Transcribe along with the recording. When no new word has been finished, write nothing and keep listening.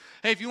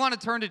Hey, if you want to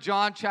turn to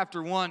John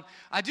chapter 1,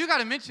 I do got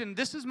to mention,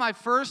 this is my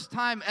first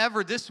time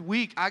ever this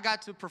week I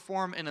got to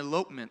perform an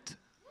elopement.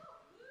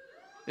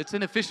 It's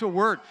an official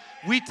word.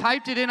 We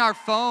typed it in our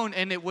phone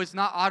and it was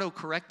not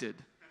auto-corrected.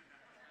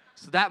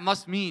 So that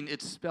must mean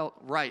it's spelt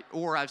right,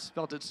 or I've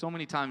spelt it so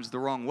many times the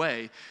wrong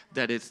way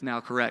that it's now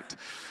correct.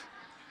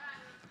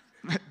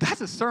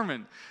 That's a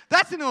sermon.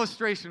 That's an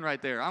illustration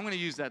right there. I'm going to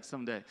use that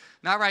someday.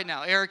 Not right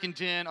now. Eric and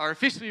Jen are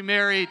officially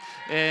married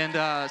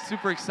and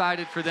super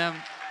excited for them.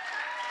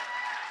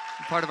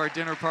 Part of our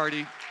dinner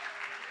party.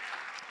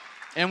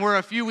 And we're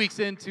a few weeks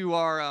into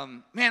our,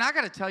 man, I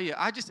got to tell you,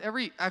 I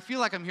feel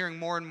like I'm hearing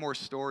more and more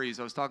stories.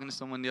 I was talking to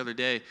someone the other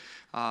day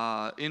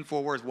in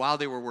Fort Worth while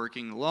they were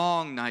working,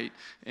 long night,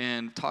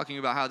 and talking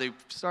about how they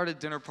started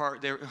dinner party.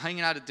 They were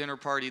hanging out at dinner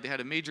party. They had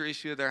a major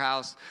issue at their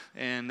house,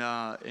 and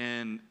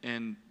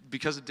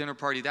because of dinner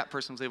party, that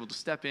person was able to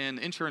step in.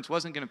 Insurance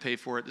wasn't going to pay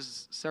for it.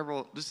 This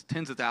is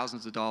tens of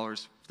thousands of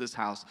dollars for this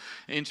house.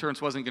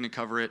 Insurance wasn't going to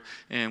cover it.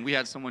 And we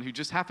had someone who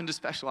just happened to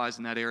specialize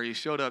in that area,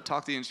 showed up,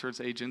 talked to the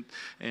insurance agent,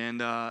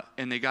 and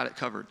they got it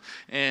covered.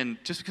 And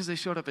just because they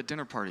showed up at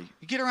dinner party,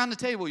 you get around the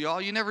table,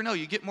 y'all. You never know.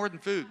 You get more than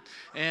food.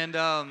 And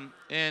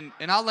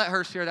I'll let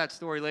her share that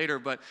story later.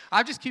 But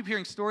I just keep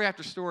hearing story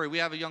after story. We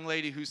have a young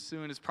lady who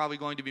soon is probably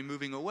going to be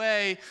moving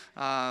away.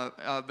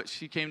 But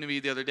she came to me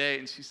the other day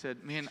and she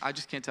said, man, I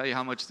just can't tell you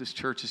how much this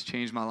church has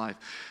changed my life.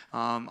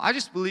 I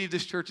just believe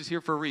this church is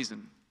here for a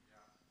reason.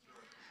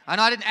 I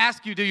know I didn't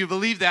ask you, do you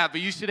believe that? But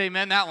you should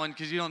amen that one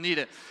because you don't need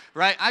it,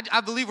 right? I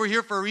believe we're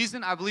here for a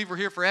reason. I believe we're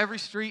here for every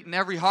street and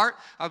every heart.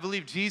 I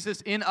believe Jesus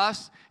in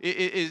us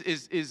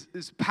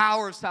is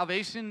power of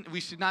salvation. We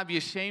should not be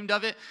ashamed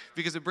of it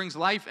because it brings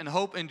life and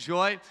hope and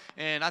joy.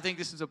 And I think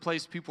this is a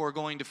place people are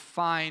going to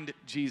find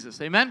Jesus.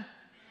 Amen?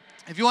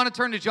 If you want to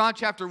turn to John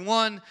chapter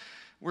 1,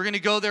 we're going to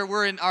go there.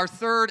 We're in our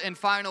third and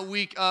final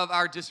week of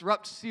our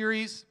Disrupt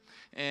series.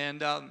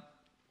 And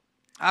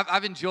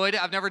I've enjoyed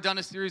it. I've never done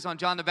a series on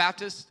John the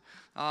Baptist.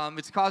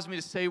 It's caused me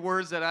to say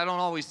words that I don't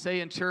always say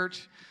in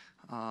church.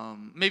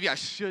 Maybe I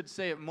should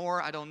say it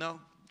more. I don't know.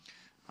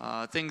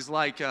 Things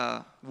like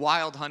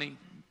wild honey,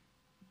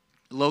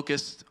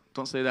 locust.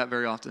 Don't say that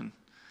very often.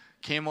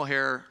 Camel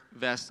hair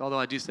vest, although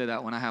I do say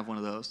that when I have one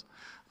of those.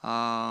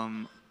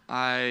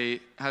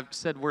 I have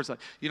said words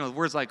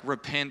like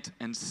repent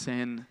and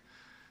sin.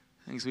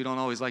 Things we don't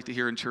always like to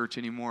hear in church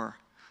anymore.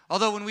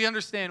 Although when we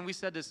understand, we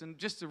said this, and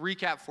just to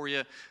recap for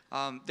you,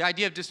 the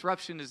idea of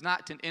disruption is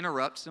not to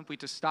interrupt, simply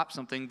to stop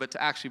something, but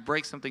to actually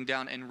break something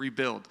down and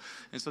rebuild.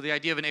 And so the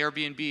idea of an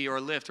Airbnb or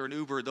a Lyft or an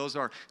Uber, those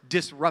are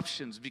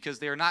disruptions because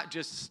they are not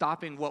just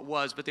stopping what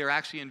was, but they're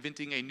actually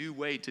inventing a new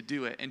way to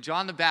do it. And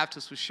John the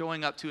Baptist was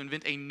showing up to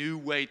invent a new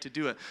way to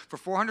do it. For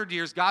 400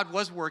 years, God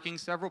was working.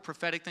 Several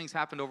prophetic things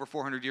happened over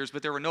 400 years,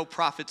 but there were no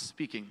prophets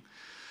speaking.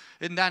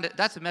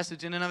 That's a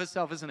message in and of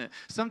itself, isn't it?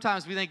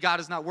 Sometimes we think God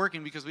is not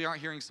working because we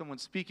aren't hearing someone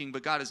speaking,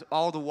 but God is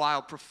all the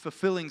while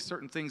fulfilling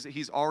certain things that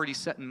he's already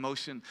set in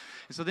motion.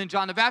 And so then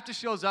John the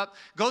Baptist shows up,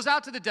 goes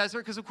out to the desert,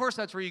 because of course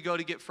that's where you go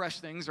to get fresh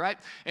things, right?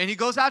 And he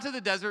goes out to the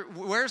desert,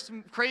 wears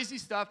some crazy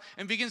stuff,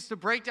 and begins to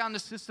break down the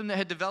system that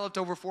had developed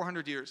over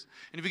 400 years.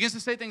 And he begins to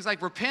say things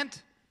like,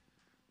 repent,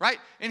 right?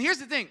 And here's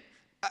the thing.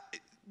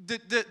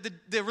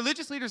 The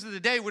religious leaders of the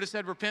day would have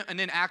said repent and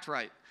then act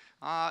right.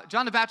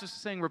 John the Baptist is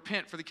saying,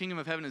 repent, for the kingdom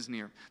of heaven is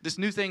near. This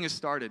new thing has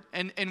started.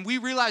 And we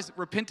realize that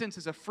repentance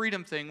is a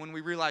freedom thing when we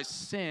realize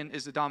sin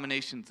is a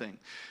domination thing.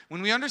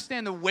 When we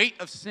understand the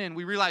weight of sin,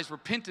 we realize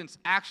repentance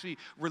actually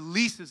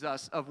releases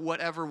us of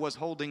whatever was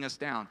holding us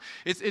down.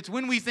 It's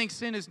when we think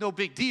sin is no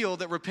big deal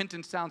that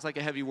repentance sounds like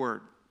a heavy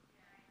word.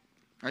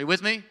 Are you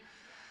with me?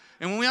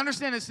 And when we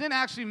understand that sin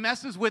actually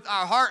messes with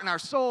our heart and our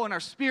soul and our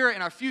spirit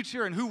and our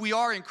future and who we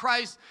are in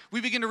Christ,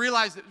 we begin to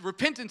realize that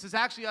repentance is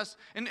actually us.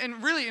 And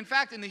really, in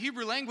fact, in the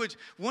Hebrew language,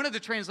 one of the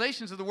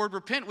translations of the word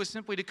repent was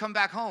simply to come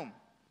back home.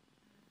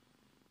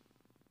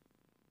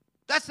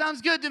 That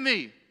sounds good to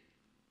me,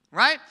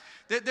 right?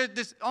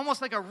 This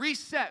almost like a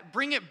reset,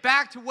 bring it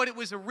back to what it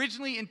was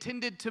originally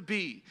intended to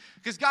be.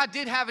 Because God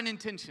did have an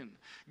intention.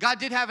 God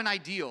did have an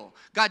ideal.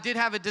 God did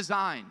have a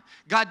design.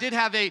 God did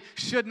have a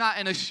should not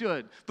and a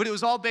should. But it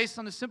was all based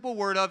on the simple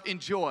word of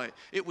enjoy.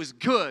 It was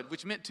good,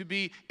 which meant to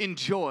be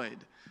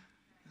enjoyed.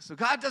 So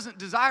God doesn't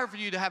desire for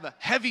you to have a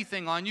heavy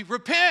thing on you.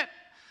 Repent.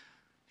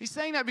 He's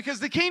saying that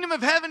because the kingdom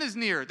of heaven is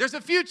near. There's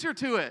a future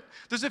to it.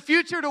 There's a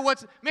future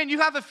to you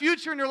have a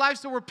future in your life,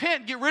 so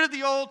repent, get rid of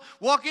the old,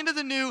 walk into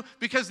the new,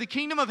 because the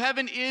kingdom of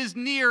heaven is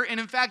near and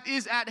in fact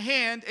is at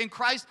hand, and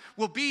Christ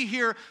will be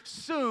here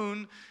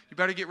soon. You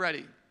better get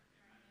ready,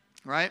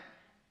 right?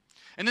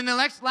 And then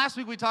last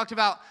week we talked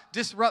about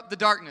disrupt the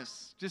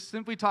darkness. Just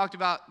simply talked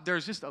about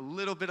there's just a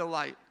little bit of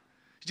light.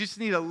 You just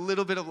need a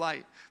little bit of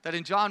light. That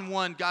in John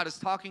 1, God is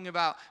talking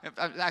about,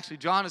 actually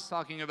John is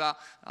talking about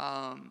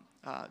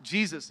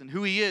Jesus and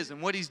who he is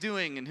and what he's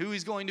doing and who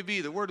he's going to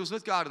be. The Word was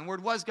with God and the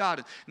Word was God.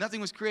 And nothing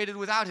was created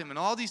without him and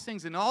all these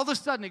things. And all of a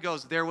sudden it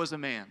goes, there was a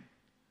man.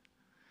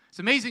 It's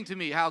amazing to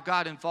me how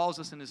God involves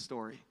us in his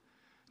story.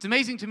 It's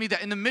amazing to me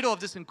that in the middle of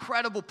this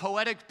incredible,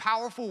 poetic,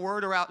 powerful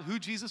word about who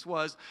Jesus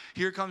was,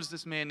 here comes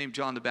this man named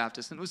John the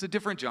Baptist. And it was a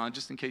different John,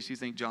 just in case you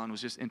think John was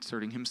just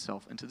inserting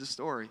himself into the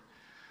story.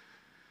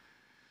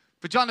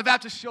 But John the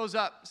Baptist shows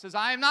up, says,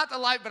 I am not the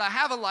light, but I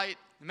have a light.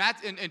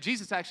 And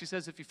Jesus actually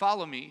says, if you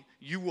follow me,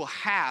 you will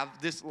have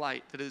this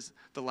light that is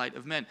the light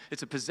of men.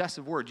 It's a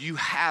possessive word. You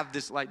have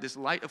this light. This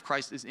light of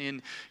Christ is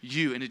in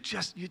you. And you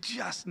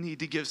just need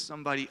to give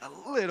somebody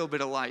a little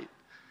bit of light.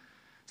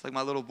 It's like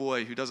my little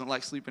boy who doesn't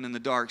like sleeping in the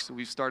dark, so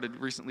we've started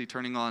recently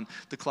turning on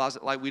the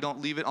closet light. We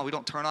don't leave it on. We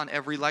don't turn on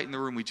every light in the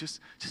room. We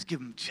just give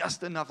him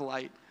just enough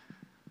light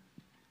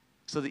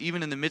so that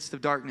even in the midst of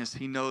darkness,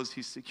 he knows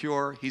he's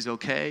secure, he's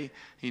okay,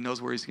 he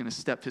knows where he's going to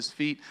step his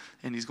feet,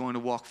 and he's going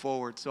to walk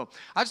forward. So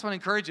I just want to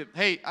encourage you.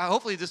 Hey,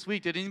 hopefully this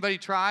week, did anybody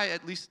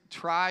at least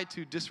try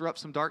to disrupt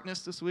some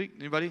darkness this week?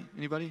 Anybody?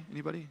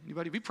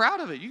 Be proud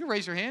of it. You can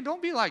raise your hand.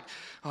 Don't be like,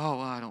 oh,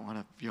 well, I don't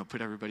want to put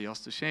everybody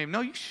else to shame.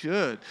 No, you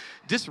should.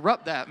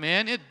 Disrupt that,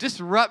 man. It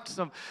disrupts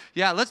some.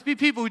 Yeah, let's be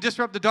people who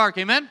disrupt the dark.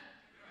 Amen?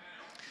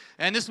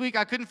 And this week,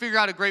 I couldn't figure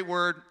out a great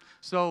word.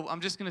 So I'm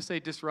just going to say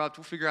disrupt.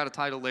 We'll figure out a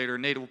title later.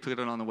 Nate will put it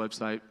on the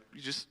website.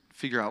 You just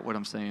figure out what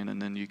I'm saying,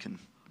 and then you can.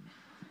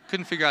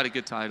 Couldn't figure out a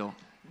good title.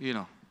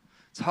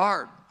 It's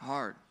hard.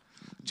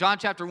 John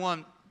chapter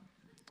 1,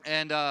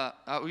 and we're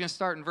going to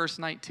start in verse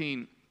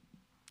 19.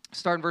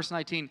 Start in verse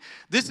 19.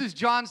 This is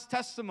John's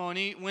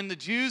testimony when the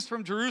Jews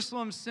from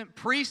Jerusalem sent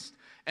priests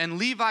and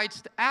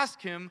Levites to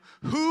ask him,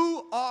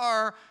 who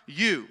are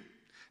you?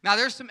 Now,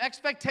 there's some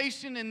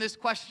expectation in this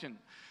question.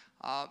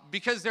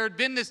 Because there had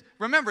been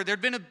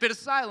a bit of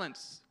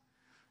silence.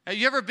 Have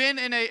you ever been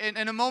in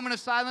a moment of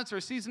silence or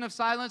a season of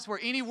silence where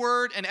any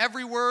word and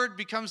every word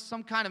becomes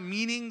some kind of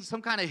meaning,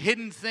 some kind of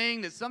hidden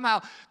thing that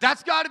somehow,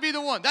 that's got to be the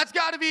one, that's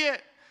got to be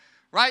it,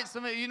 right?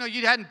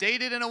 You hadn't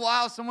dated in a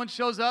while, someone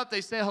shows up,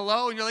 they say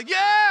hello, and you're like,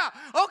 yeah,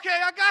 okay,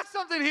 I got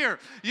something here.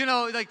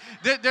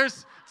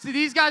 See,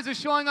 these guys are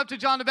showing up to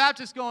John the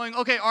Baptist going,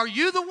 okay, are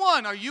you the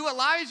one? Are you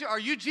Elijah? Are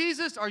you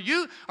Jesus? Are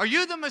you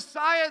the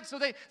Messiah? So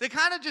they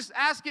kind of just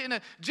ask it in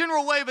a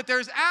general way, but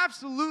there's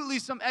absolutely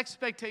some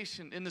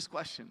expectation in this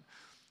question.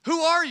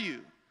 Who are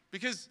you?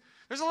 Because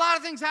there's a lot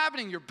of things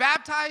happening. You're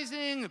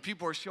baptizing,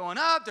 people are showing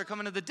up, they're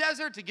coming to the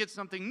desert to get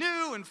something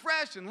new and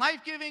fresh and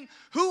life-giving.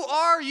 Who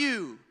are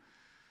you?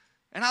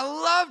 And I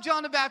love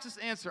John the Baptist's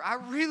answer. I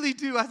really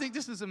do. I think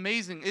this is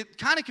amazing. It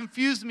kind of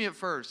confused me at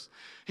first.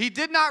 He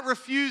did not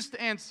refuse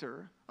to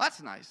answer. Well,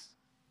 that's nice.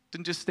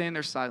 Didn't just stand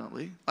there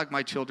silently, like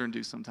my children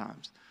do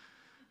sometimes.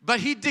 But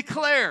he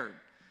declared.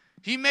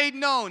 He made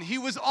known. He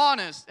was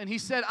honest. And he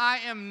said, I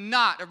am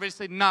not. Everybody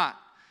say not.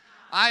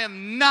 I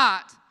am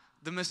not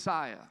the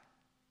Messiah.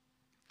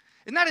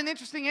 Isn't that an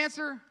interesting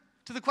answer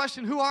to the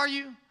question, who are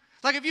you?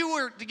 Like if you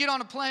were to get on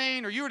a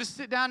plane or you were to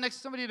sit down next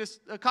to somebody at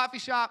a coffee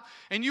shop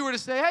and you were to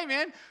say, hey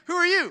man, who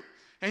are you?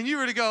 And you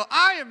were to go,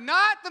 I am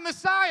not the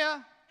Messiah.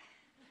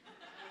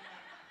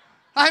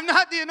 I am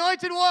not the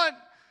anointed one.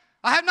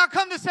 I have not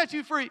come to set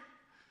you free.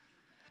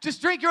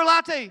 Just drink your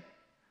latte.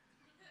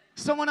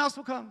 Someone else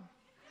will come.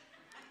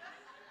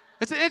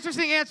 It's an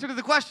interesting answer to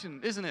the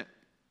question, isn't it?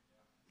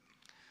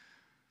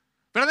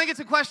 But I think it's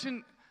a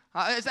question,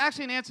 it's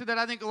actually an answer that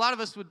I think a lot of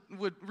us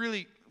would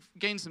really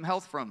gain some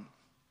health from.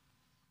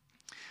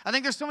 I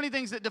think there's so many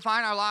things that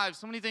define our lives,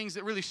 so many things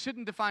that really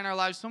shouldn't define our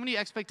lives, so many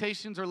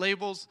expectations or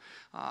labels.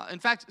 In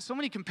fact, so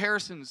many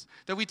comparisons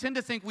that we tend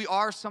to think we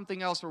are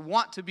something else or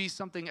want to be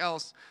something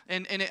else,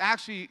 and it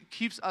actually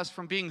keeps us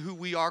from being who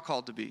we are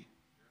called to be.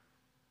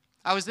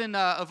 I was in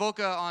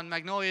Avoca on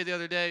Magnolia the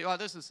other day. Well,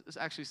 this is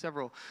actually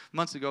several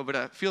months ago, but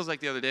it feels like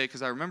the other day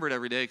because I remember it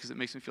every day because it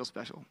makes me feel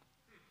special.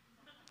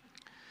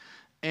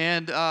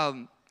 And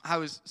I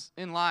was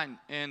in line,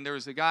 and there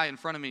was a guy in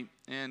front of me,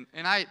 and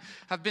I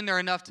have been there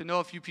enough to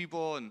know a few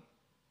people, and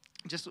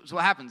just so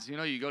what happens,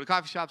 you go to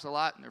coffee shops a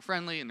lot, and they're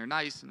friendly, and they're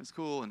nice, and it's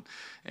cool,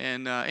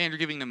 and you're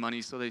giving them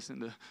money, so they seem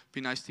to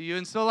be nice to you,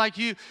 and so like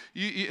you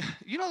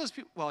know those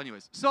people. Well,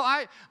 anyways, so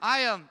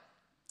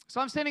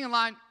I'm standing in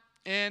line,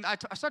 and I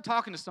start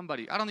talking to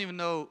somebody. I don't even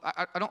know.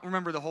 I don't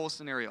remember the whole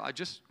scenario. I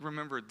just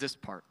remember this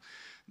part.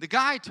 The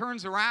guy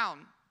turns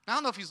around. I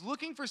don't know if he's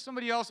looking for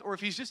somebody else or if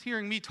he's just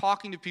hearing me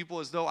talking to people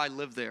as though I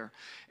live there.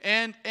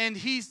 And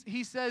he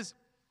says,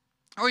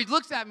 or he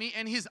looks at me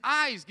and his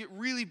eyes get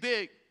really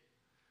big.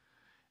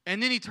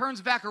 And then he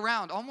turns back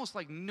around, almost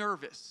like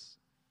nervous.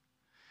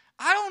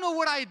 I don't know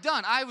what I had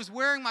done. I was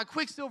wearing my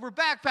Quicksilver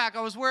backpack.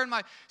 I was wearing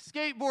my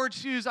skateboard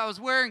shoes. I don't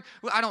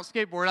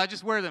skateboard. I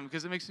just wear them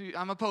because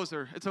I'm a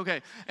poser. It's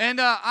okay. And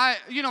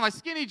my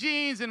skinny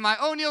jeans and my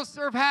O'Neill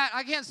surf hat.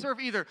 I can't surf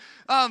either.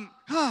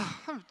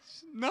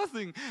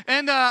 Nothing.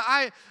 And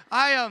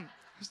I'm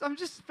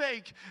just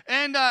fake.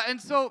 And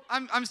so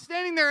I'm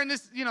standing there in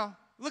this,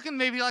 looking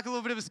maybe like a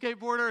little bit of a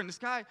skateboarder. And this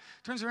guy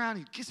turns around,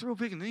 he gets real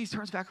big, and then he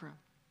turns back around.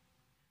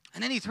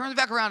 And then he turns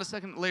back around a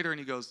second later, and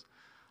he goes,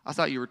 I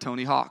thought you were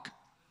Tony Hawk.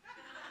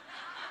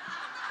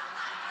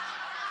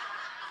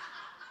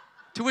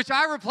 To which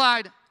I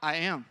replied, I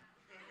am.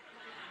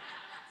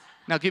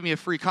 Now give me a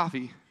free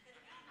coffee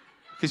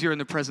because you're in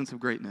the presence of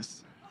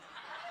greatness,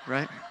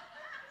 right?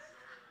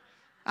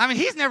 I mean,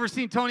 he's never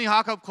seen Tony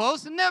Hawk up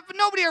close, and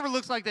nobody ever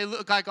looks like they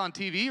look like on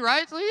TV,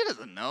 right? So he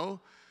doesn't know.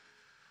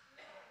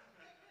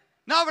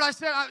 No, but I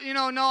said,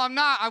 no, I'm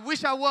not. I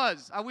wish I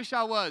was.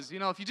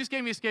 If you just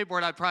gave me a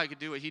skateboard, I probably could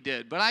do what he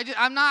did. But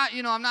I'm not,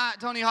 I'm not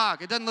Tony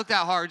Hawk. It doesn't look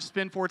that hard. Just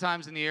spin 4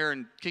 times in the air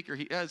and kick your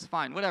heat. It's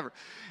fine, whatever.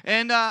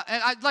 And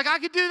I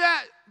could do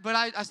that. But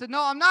I said,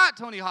 no, I'm not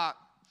Tony Hawk.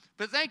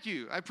 But thank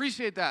you. I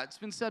appreciate that. It's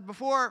been said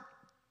before.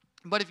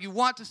 But if you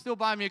want to still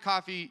buy me a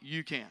coffee,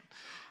 you can.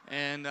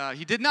 And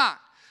he did not.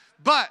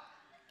 But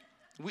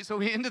so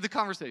we ended the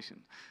conversation.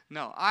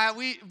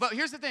 But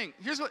here's the thing.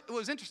 Here's what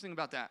was interesting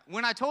about that.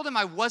 When I told him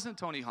I wasn't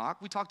Tony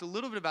Hawk, we talked a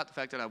little bit about the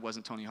fact that I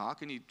wasn't Tony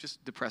Hawk, and he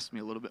just depressed me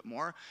a little bit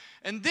more.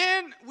 And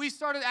then we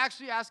started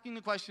actually asking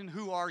the question,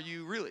 who are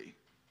you really?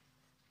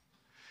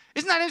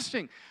 Isn't that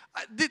interesting?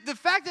 The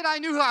fact that I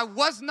knew who I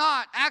was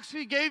not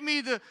actually gave me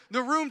the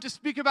room to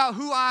speak about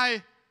who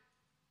I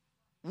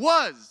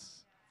was.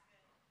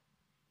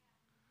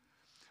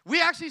 We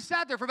actually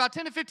sat there for about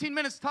 10 to 15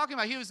 minutes talking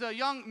about, he was a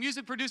young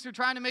music producer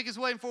trying to make his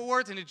way in Fort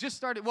Worth, and it just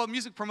started,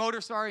 music promoter,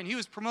 and he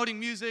was promoting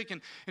music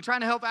and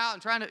trying to help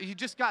out and he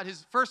just got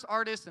his first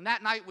artist, and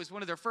that night was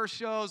one of their first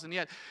shows, and he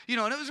had,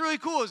 and it was really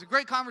cool. It was a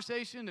great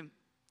conversation, and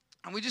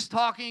we just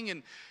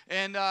talking,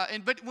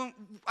 but when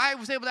I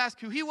was able to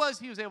ask who he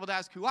was able to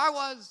ask who I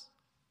was.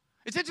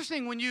 It's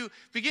interesting when you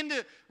begin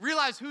to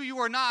realize who you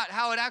are not,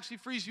 how it actually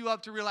frees you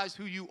up to realize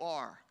who you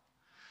are.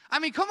 I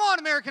mean, come on,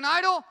 American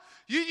Idol.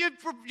 You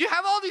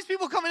have all these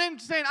people coming in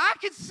saying, I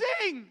can sing.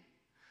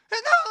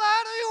 There's no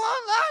ladder you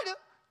won't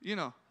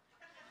ladder.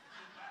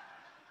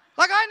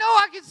 Like, I know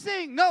I can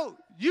sing. No,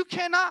 you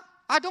cannot.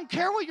 I don't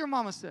care what your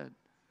mama said.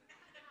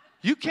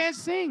 You can't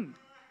sing.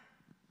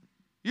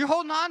 You're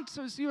holding on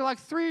to, so you're like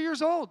 3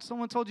 years old.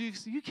 Someone told you,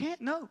 you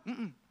can't, no.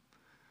 Mm-mm.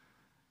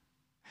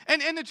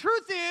 And the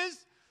truth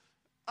is,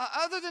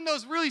 other than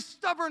those really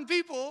stubborn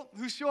people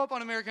who show up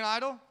on American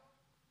Idol,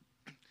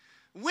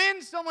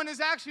 when someone is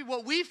actually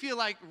what we feel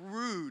like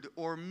rude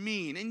or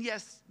mean, and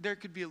yes, there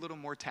could be a little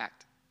more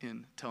tact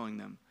in telling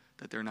them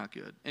that they're not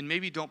good. And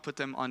maybe don't put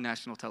them on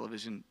national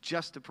television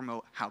just to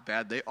promote how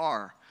bad they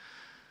are.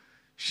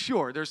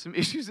 Sure, there's some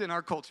issues in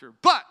our culture.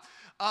 But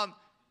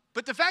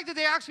the fact that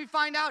they actually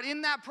find out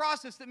in that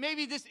process that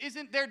maybe this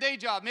isn't their day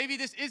job, maybe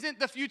this isn't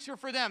the future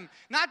for them.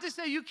 Not to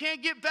say you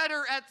can't get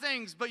better at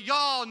things, but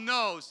y'all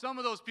know some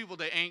of those people,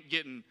 they ain't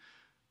getting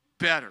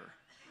better,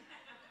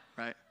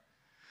 right?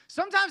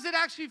 Sometimes it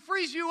actually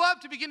frees you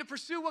up to begin to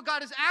pursue what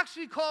God has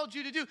actually called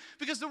you to do.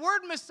 Because the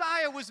word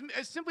Messiah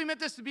simply meant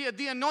this to be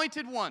the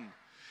anointed one.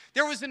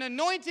 There was an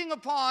anointing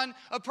upon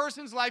a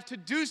person's life to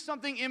do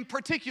something in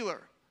particular.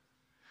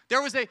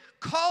 There was a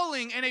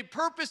calling and a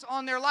purpose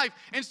on their life.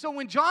 And so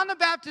when John the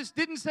Baptist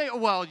didn't say, oh,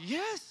 well,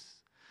 yes,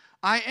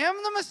 I am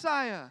the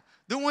Messiah,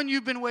 the one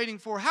you've been waiting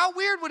for. How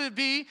weird would it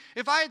be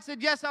if I had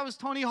said, yes, I was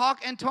Tony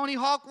Hawk, and Tony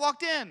Hawk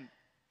walked in?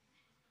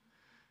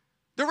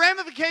 The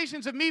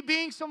ramifications of me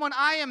being someone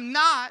I am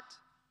not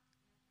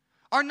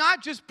are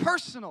not just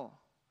personal.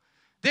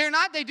 They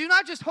do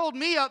not just hold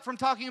me up from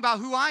talking about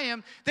who I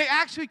am. They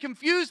actually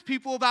confuse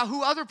people about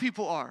who other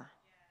people are.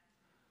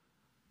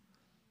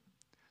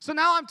 So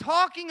now I'm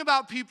talking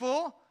about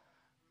people,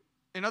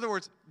 in other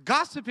words,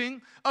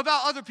 gossiping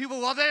about other people.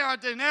 Well, they are,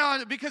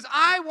 because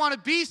I want to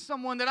be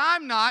someone that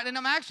I'm not, and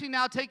I'm actually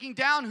now taking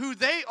down who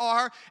they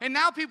are, and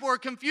now people are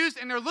confused,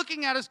 and they're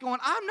looking at us going,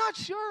 I'm not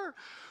sure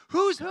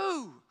who's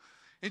who.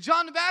 And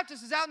John the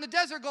Baptist is out in the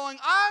desert going,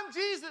 I'm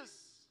Jesus.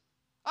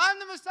 I'm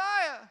the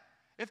Messiah.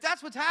 If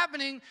that's what's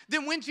happening,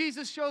 then when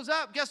Jesus shows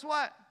up, guess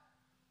what?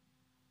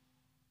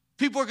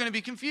 People are going to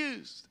be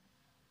confused.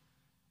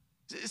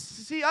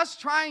 See, us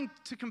trying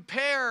to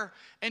compare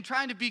and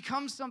trying to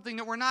become something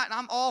that we're not, and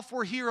I'm all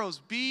for heroes.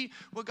 Be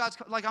what God's,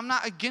 like, I'm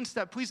not against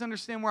that. Please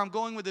understand where I'm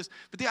going with this.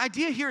 But the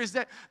idea here is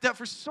that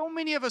for so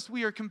many of us,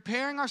 we are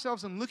comparing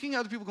ourselves and looking at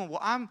other people going,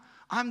 well,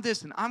 I'm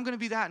this, and I'm going to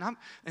be that,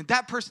 and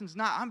that person's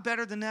not. I'm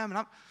better than them,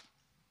 and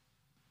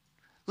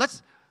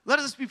let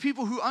us be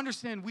people who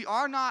understand we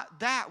are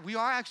not that. We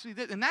are actually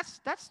this. And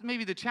that's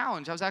maybe the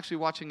challenge. I was actually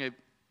watching a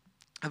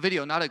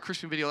video, not a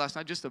Christian video last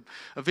night, just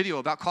a video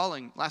about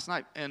calling last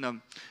night,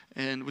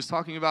 and was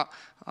talking about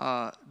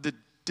the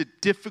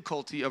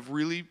difficulty of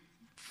really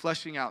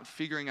fleshing out,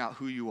 figuring out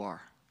who you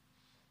are.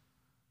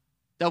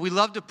 That we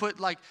love to put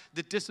like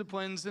the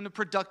disciplines and the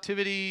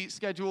productivity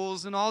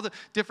schedules and all the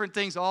different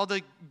things, all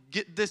the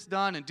get this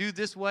done and do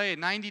this way and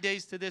 90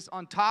 days to this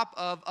on top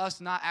of us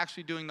not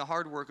actually doing the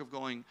hard work of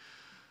going,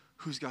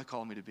 who's God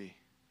called me to be?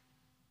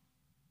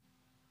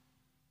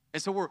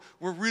 And so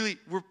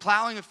we're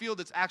plowing a field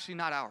that's actually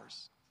not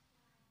ours.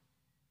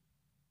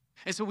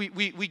 And so we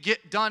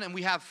get done and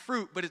we have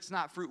fruit, but it's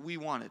not fruit we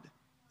wanted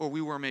or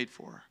we were made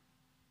for.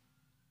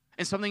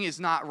 And something is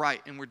not right,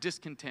 and we're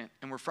discontent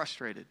and we're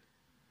frustrated.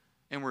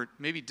 And we're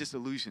maybe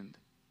disillusioned.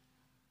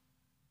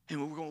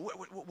 And we're going,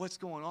 what's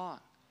going on?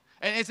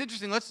 And it's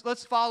interesting.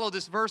 Let's follow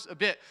this verse a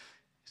bit. It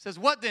says,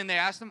 what then? They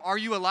asked him, are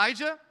you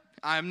Elijah?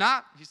 I am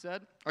not, he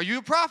said. Are you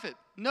a prophet?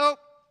 Nope.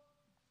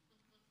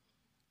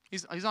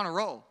 He's on a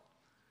roll.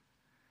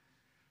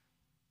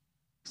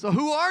 So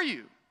who are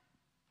you?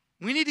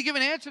 We need to give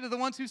an answer to the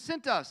ones who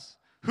sent us.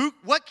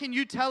 What can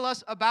you tell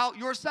us about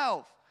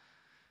yourself?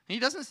 And he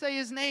doesn't say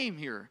his name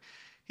here.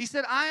 He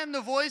said, I am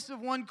the voice of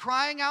one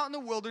crying out in the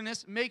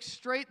wilderness, make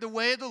straight the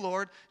way of the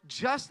Lord,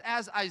 just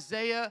as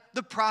Isaiah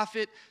the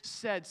prophet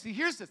said. See,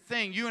 here's the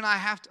thing you and I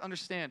have to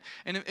understand.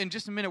 And in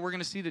just a minute, we're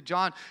going to see that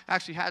John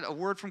actually had a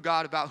word from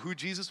God about who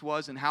Jesus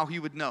was and how he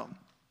would know.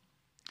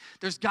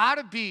 There's got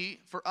to be,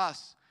 for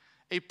us,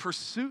 a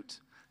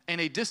pursuit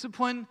and a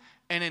discipline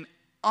and an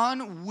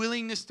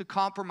unwillingness to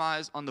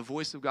compromise on the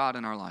voice of God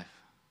in our life.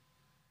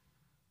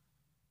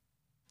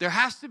 There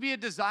has to be a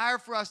desire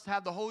for us to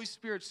have the Holy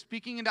Spirit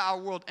speaking into our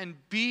world and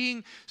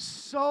being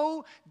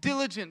so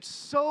diligent,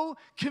 so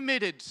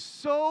committed,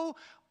 so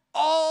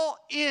all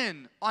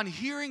in on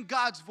hearing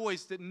God's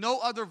voice that no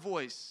other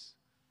voice,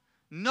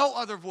 no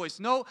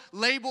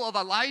label of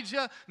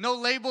Elijah, no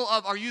label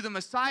of are you the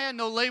Messiah,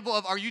 no label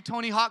of are you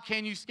Tony Hawk,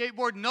 can you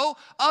skateboard, no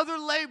other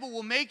label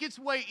will make its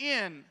way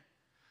in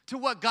to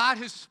what God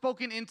has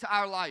spoken into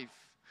our life.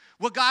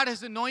 What God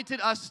has anointed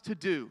us to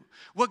do,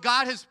 what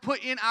God has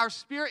put in our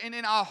spirit and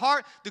in our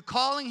heart, the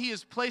calling he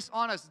has placed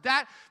on us,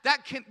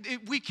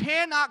 we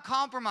cannot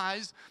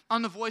compromise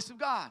on the voice of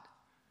God.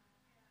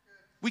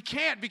 We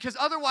can't, because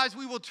otherwise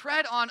we will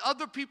tread on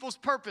other people's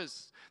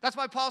purpose. That's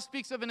why Paul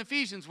speaks of in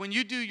Ephesians, when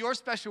you do your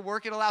special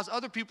work, it allows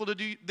other people to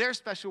do their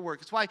special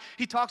work. That's why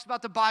he talks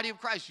about the body of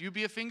Christ. You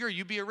be a finger,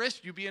 you be a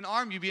wrist, you be an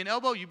arm, you be an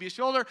elbow, you be a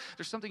shoulder.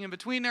 There's something in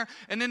between there.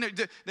 And then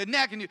the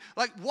neck. And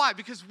why?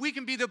 Because we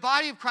can be the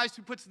body of Christ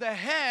who puts the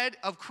head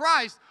of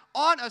Christ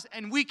on us,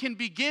 and we can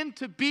begin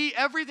to be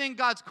everything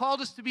God's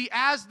called us to be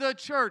as the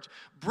church,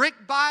 brick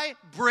by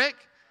brick,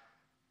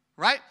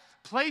 right?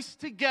 Placed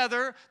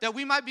together that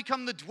we might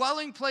become the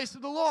dwelling place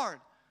of the Lord.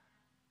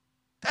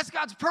 That's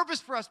God's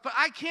purpose for us, but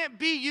I can't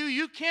be you,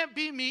 you can't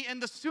be me,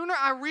 and the sooner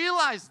I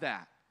realize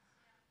that,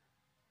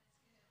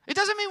 it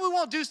doesn't mean we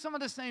won't do some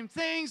of the same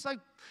things.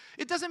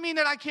 It doesn't mean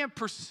that I can't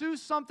pursue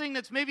something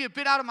that's maybe a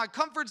bit out of my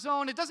comfort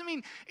zone. It doesn't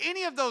mean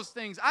any of those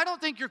things. I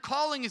don't think your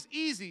calling is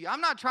easy.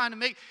 I'm not trying to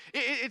make,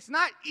 it's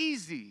not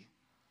easy.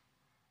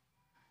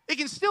 It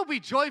can still be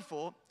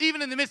joyful,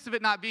 even in the midst of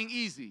it not being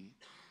easy.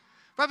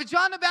 Prophet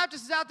John the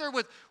Baptist is out there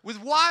with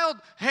wild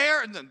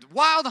hair and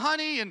wild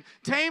honey and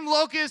tame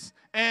locusts,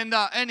 and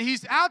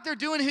he's out there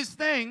doing his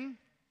thing,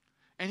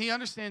 and he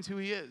understands who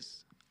he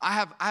is. I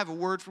have a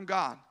word from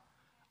God.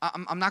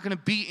 I'm not going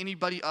to be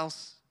anybody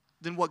else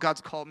than what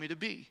God's called me to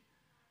be.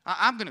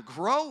 I'm going to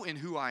grow in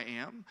who I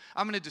am.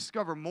 I'm going to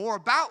discover more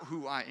about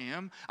who I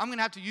am. I'm going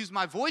to have to use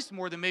my voice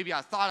more than maybe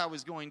I thought I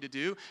was going to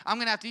do. I'm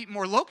going to have to eat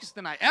more locusts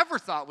than I ever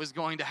thought was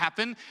going to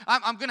happen.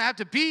 I'm going to have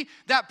to be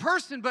that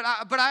person, but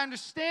I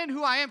understand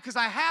who I am because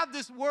I have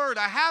this word.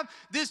 I have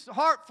this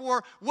heart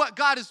for what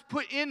God has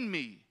put in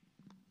me.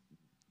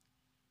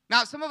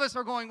 Now, some of us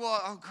are going,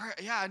 well, oh,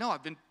 great. Yeah, I know.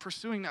 I've been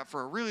pursuing that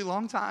for a really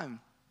long time.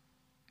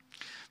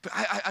 But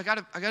I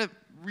gotta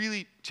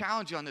really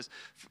challenge you on this.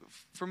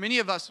 For many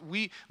of us,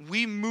 we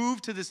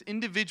move to this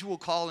individual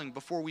calling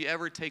before we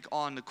ever take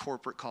on the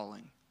corporate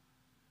calling.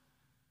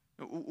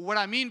 What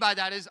I mean by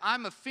that is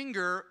I'm a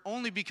finger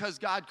only because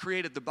God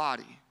created the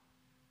body.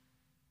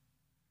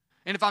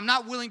 And if I'm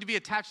not willing to be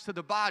attached to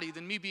the body,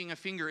 then me being a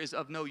finger is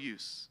of no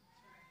use.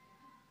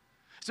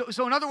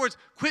 So in other words,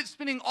 quit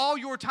spending all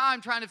your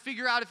time trying to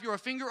figure out if you're a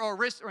finger or a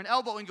wrist or an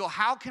elbow and go,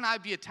 how can I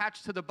be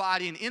attached to the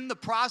body? And in the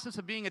process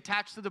of being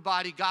attached to the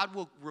body, God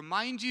will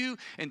remind you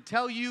and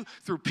tell you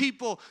through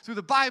people, through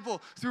the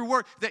Bible, through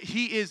work, that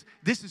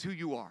this is who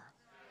you are.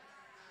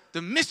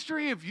 The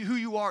mystery of who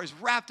you are is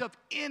wrapped up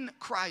in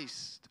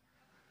Christ.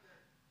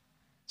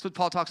 That's what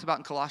Paul talks about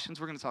in Colossians.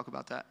 We're going to talk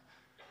about that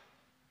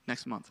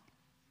next month.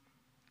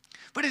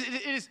 But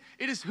it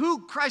is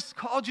who Christ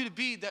called you to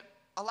be that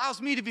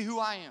allows me to be who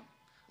I am.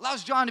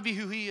 Allows John to be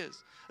who he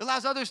is.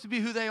 Allows others to be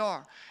who they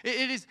are.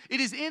 It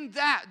is in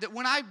that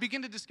when I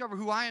begin to discover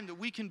who I am, that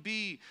we can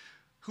be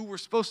who we're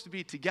supposed to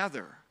be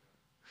together.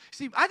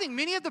 See, I think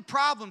many of the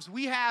problems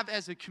we have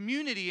as a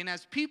community and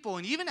as people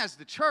and even as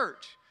the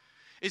church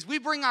is we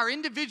bring our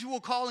individual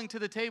calling to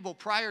the table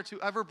prior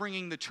to ever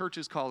bringing the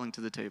church's calling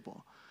to the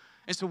table.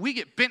 And so we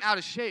get bent out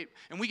of shape,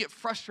 and we get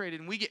frustrated,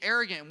 and we get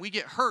arrogant, and we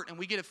get hurt, and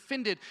we get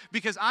offended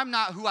because I'm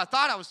not who I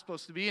thought I was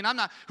supposed to be, and I'm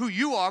not who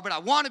you are, but I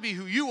want to be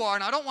who you are,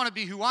 and I don't want to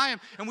be who I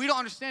am. And we don't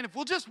understand. If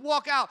we'll just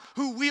walk out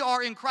who we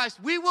are in Christ,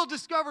 we will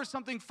discover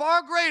something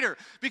far greater,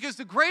 because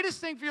the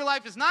greatest thing for your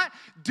life is not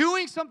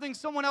doing something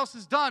someone else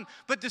has done,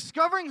 but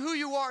discovering who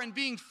you are and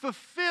being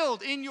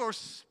fulfilled in your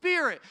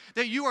spirit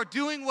that you are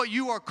doing what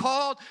you are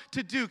called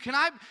to do.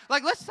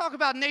 Let's talk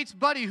about Nate's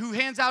buddy who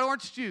hands out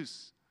orange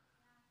juice.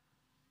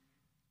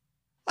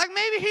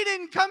 Maybe he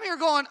didn't come here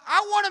going, I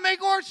want to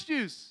make orange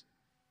juice.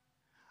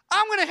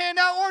 I'm going to hand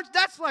out orange.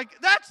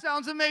 That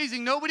sounds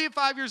amazing. Nobody at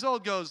 5 years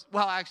old goes,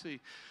 well,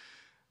 actually,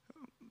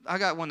 I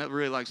got one that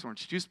really likes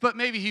orange juice, but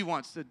maybe he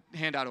wants to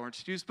hand out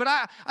orange juice. But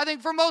I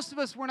think for most of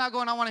us, we're not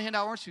going, I want to hand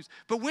out orange juice.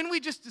 But when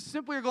we just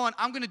simply are going,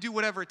 I'm going to do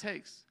whatever it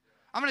takes.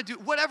 I'm going to do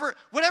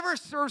whatever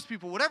serves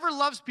people, whatever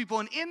loves people,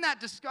 and in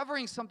that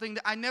discovering something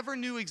that I never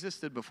knew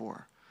existed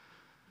before.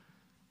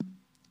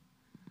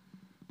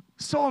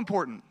 So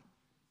important.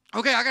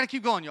 Okay, I got to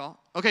keep going, y'all.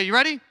 Okay, you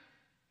ready?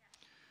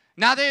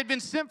 Now they had been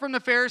sent from the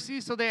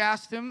Pharisees, so they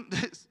asked him,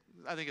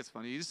 I think it's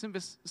funny, you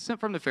just sent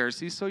from the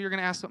Pharisees, so you're going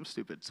to ask something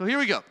stupid. So here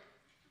we go.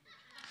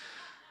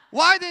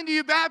 Why then do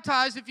you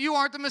baptize if you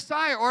aren't the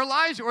Messiah or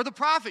Elijah or the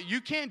prophet?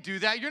 You can't do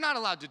that. You're not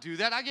allowed to do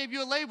that. I gave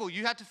you a label.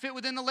 You have to fit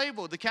within the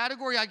label. The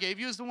category I gave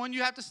you is the one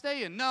you have to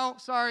stay in. No,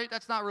 sorry,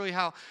 that's not really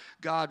how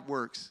God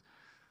works.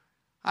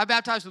 I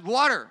baptize with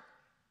water.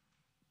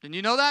 Didn't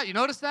you know that? You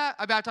notice that?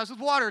 I baptize with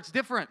water. It's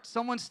different.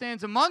 Someone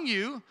stands among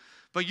you,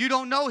 but you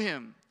don't know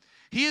him.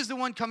 He is the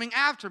one coming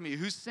after me,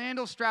 whose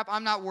sandal strap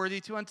I'm not worthy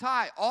to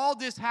untie. All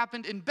this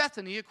happened in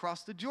Bethany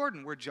across the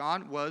Jordan, where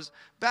John was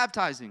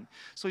baptizing.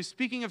 So he's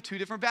speaking of two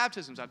different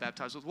baptisms. I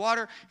baptize with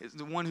water. It's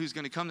the one who's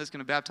going to come that's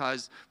going to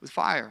baptize with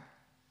fire.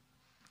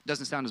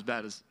 Doesn't sound as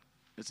bad as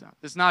it sounds.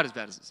 It's not as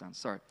bad as it sounds.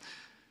 Sorry.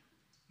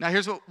 Now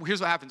here's what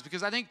happens,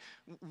 because I think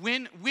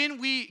when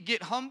we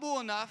get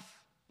humble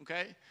enough,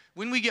 okay,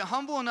 when we get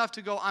humble enough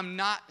to go, I'm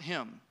not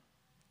him.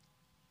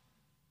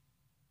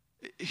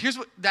 Here's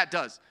what that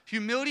does.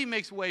 Humility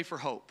makes way for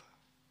hope.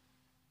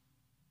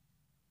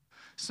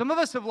 Some of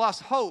us have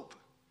lost hope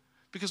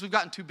because we've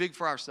gotten too big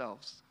for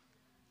ourselves.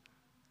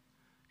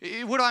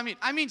 What do I mean?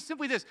 I mean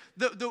simply this.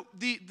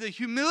 The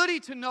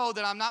humility to know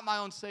that I'm not my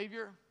own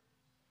Savior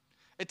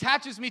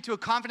attaches me to a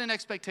confident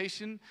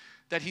expectation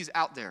that he's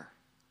out there.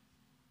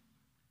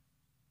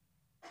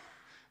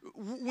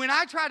 When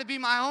I try to be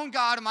my own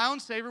God and my own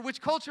Savior, which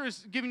culture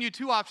is giving you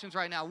two options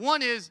right now.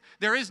 One is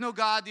there is no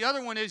God. The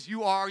other one is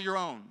you are your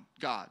own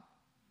God.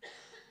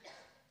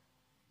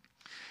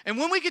 And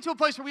when we get to a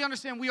place where we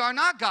understand we are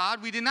not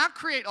God, we did not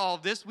create all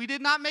of this, we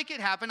did not make it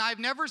happen. I've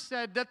never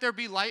said that there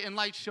be light and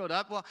light showed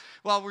up.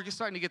 Well, we're just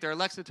starting to get there.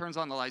 Alexa turns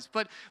on the lights.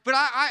 But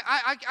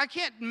I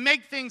can't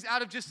make things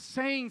out of just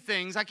saying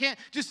things. I can't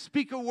just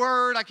speak a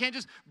word. I can't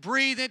just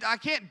breathe it. I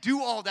can't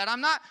do all that.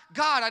 I'm not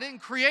God. I didn't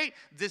create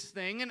this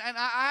thing. And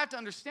I have to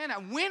understand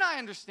that. When I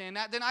understand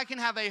that, then I can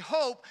have a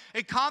hope,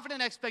 a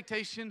confident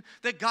expectation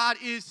that God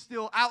is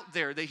still out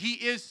there, that he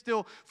is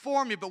still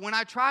for me. But when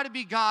I try to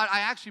be God,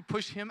 I actually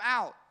push him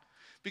out.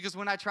 Because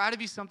when I try to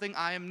be something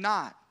I am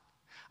not,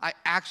 I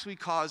actually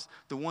cause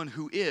the one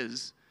who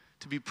is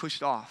to be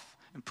pushed off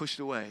and pushed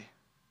away.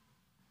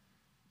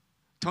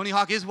 Tony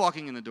Hawk is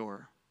walking in the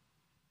door,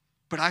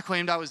 but I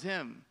claimed I was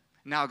him.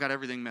 Now I got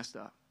everything messed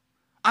up.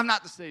 I'm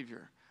not the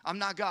Savior. I'm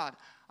not God.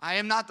 I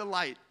am not the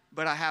light,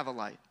 but I have a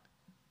light.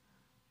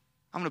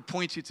 I'm going to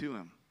point you to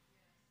him.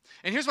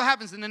 And here's what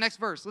happens in the next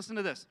verse. Listen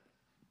to this.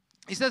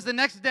 He says, the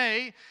next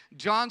day,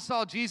 John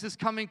saw Jesus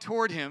coming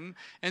toward him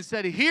and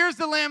said, here's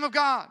the Lamb of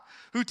God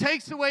who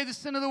takes away the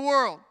sin of the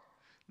world.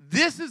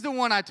 This is the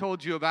one I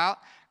told you about.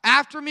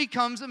 After me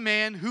comes a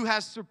man who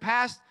has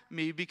surpassed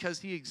me because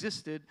he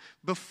existed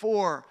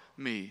before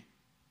me.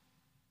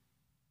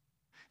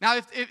 Now,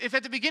 if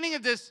at the beginning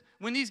of this,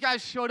 when these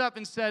guys showed up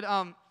and said,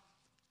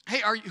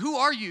 hey, who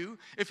are you?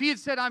 If he had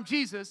said, I'm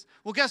Jesus,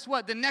 well, guess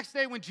what? The next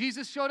day when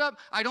Jesus showed up,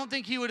 I don't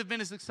think he would have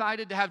been as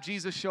excited to have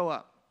Jesus show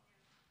up.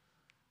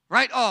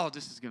 Right? Oh,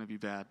 this is going to be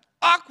bad.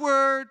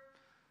 Awkward.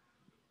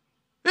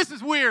 This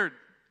is weird.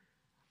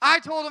 I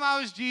told him I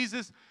was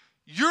Jesus.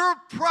 You're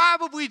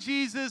probably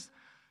Jesus.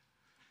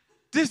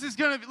 This is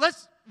going to be,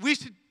 we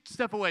should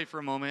step away for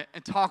a moment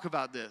and talk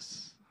about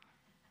this.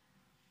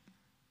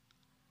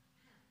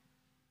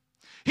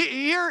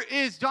 Here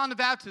is John the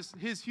Baptist.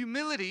 His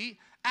humility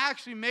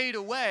actually made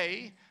a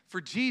way for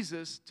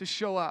Jesus to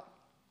show up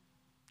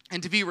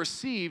and to be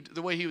received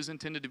the way he was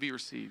intended to be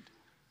received.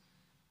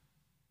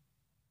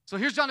 So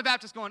here's John the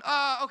Baptist going,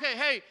 okay,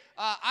 hey,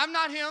 I'm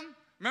not him.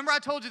 Remember I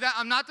told you that.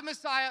 I'm not the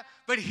Messiah.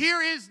 But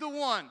here is the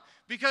one.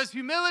 Because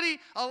humility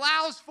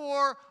allows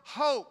for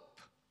hope.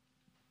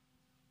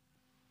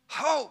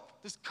 Hope.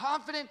 This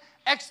confident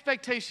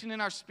expectation in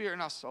our spirit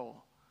and our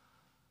soul.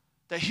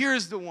 That here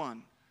is the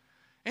one.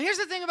 And here's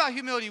the thing about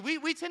humility.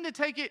 We tend to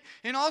take it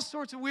in all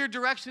sorts of weird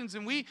directions,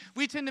 and we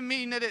tend to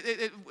mean that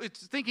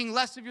it's thinking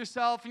less of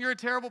yourself, and you're a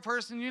terrible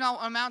person, you don't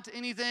amount to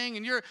anything,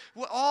 and you're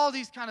all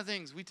these kind of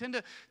things. We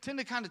tend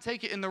to kind of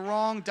take it in the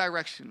wrong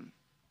direction.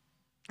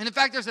 And in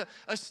fact, there's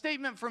a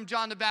statement from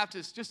John the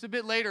Baptist just a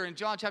bit later in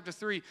John chapter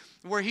 3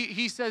 where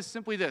he says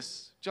simply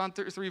this, John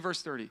 3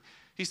 verse 30.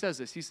 He says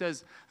this, he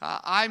says,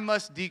 I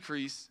must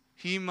decrease,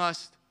 he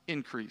must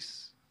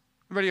increase.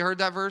 Everybody heard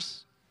that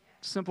verse?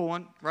 Simple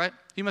one, right?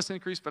 He must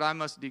increase, but I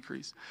must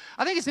decrease.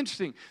 I think it's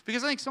interesting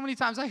because I think so many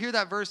times I hear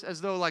that verse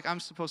as though like I'm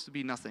supposed to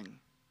be nothing.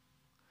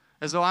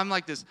 As though I'm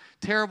like this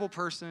terrible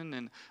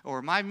person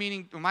or my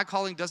meaning or my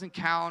calling doesn't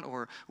count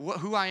or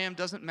who I am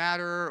doesn't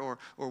matter or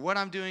what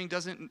I'm doing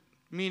doesn't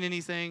mean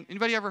anything.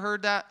 Anybody ever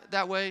heard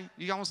that way?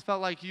 You almost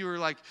felt like you were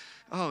like,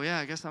 oh yeah,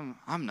 I guess I'm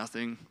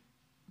nothing.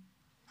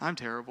 I'm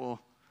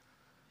terrible.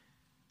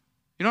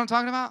 You know what I'm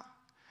talking about?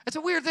 It's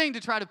a weird thing to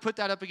try to put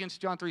that up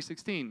against John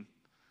 3:16.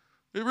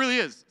 It really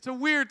is. It's a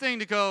weird thing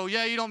to go,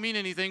 yeah, you don't mean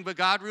anything, but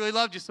God really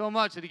loved you so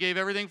much that he gave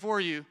everything for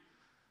you.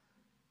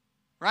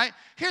 right?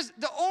 Here's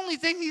the only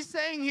thing he's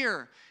saying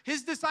here.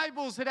 His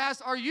disciples had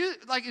asked, are you,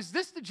 like, is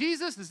this the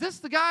Jesus? Is this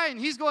the guy? And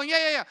he's going,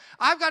 yeah.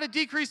 I've got to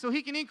decrease so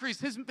he can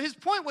increase. His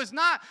point was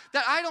not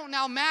that I don't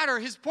now matter.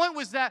 His point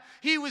was that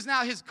he was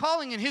now, his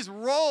calling and his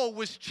role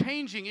was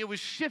changing. It was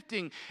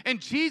shifting.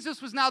 And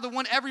Jesus was now the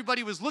one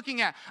everybody was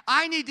looking at.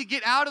 I need to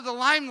get out of the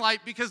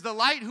limelight because the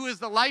light who is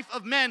the life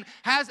of men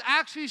has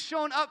actually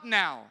shown up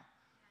now.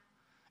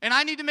 And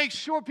I need to make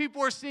sure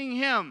people are seeing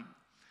him.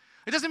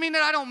 It doesn't mean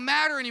that I don't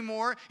matter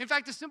anymore. In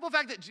fact, the simple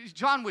fact that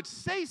John would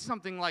say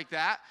something like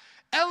that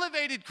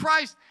elevated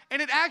Christ,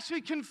 and it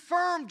actually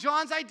confirmed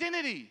John's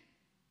identity.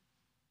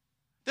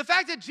 The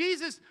fact that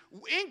Jesus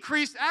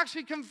increased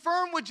actually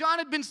confirmed what John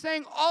had been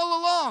saying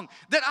all along,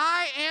 that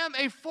I am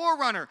a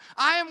forerunner.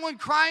 I am one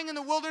crying in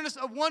the wilderness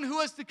of one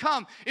who has to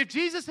come. If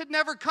Jesus had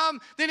never come,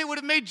 then it would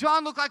have made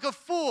John look like a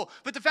fool.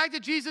 But the fact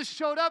that Jesus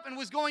showed up and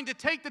was going to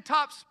take the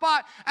top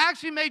spot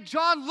actually made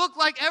John look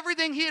like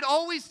everything he had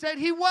always said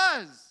he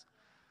was.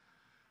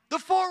 The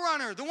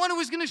forerunner, the one who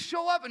was going to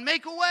show up and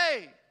make a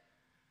way.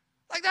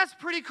 Like, that's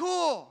pretty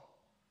cool.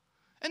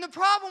 And the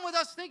problem with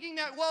us thinking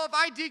that, well, if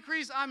I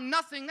decrease, I'm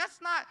nothing,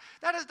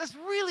 that's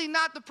really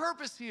not the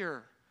purpose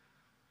here.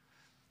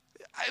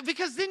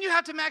 Because then you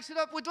have to max it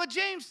up with what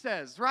James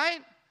says, right?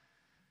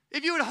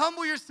 If you would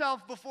humble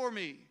yourself before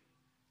me,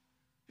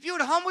 if you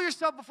would humble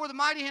yourself before the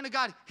mighty hand of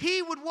God,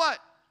 he would what?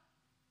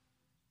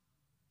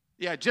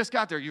 Yeah, just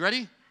got there. You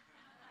ready?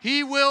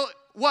 He will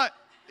what?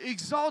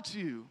 Exalt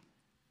you.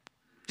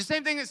 The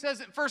same thing that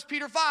says in 1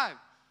 Peter 5.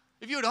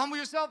 If you would humble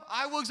yourself,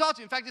 I will exalt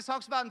you. In fact, this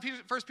talks about in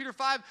 1 Peter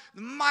 5,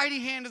 the mighty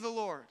hand of the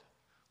Lord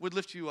would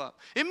lift you up.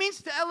 It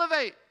means to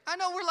elevate. I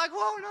know we're like,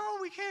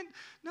 whoa, we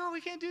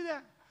can't do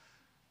that.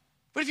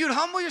 But if you would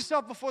humble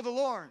yourself before the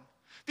Lord,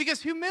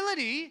 because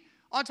humility,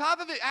 on top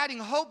of it adding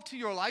hope to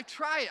your life,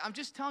 try it. I'm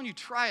just telling you,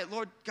 try it.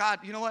 Lord God,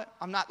 you know what?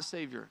 I'm not the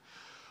Savior.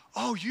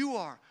 Oh, you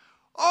are.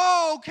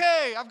 Oh,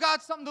 okay. I've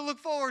got something to look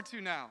forward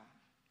to now,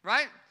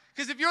 right?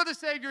 Because if you're the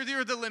Savior,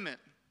 you're the limit.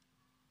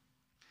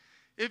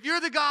 If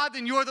you're the God,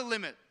 then you're the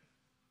limit.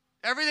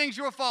 Everything's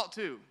your fault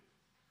too.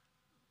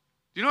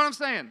 Do you know what I'm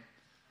saying?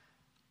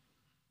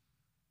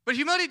 But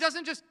humility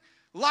doesn't just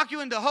lock you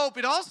into hope.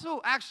 It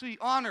also actually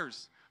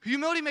honors.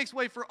 Humility makes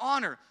way for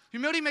honor.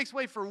 Humility makes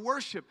way for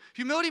worship.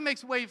 Humility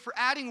makes way for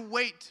adding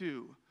weight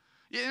to.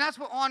 And that's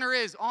what honor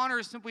is. Honor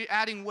is simply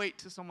adding weight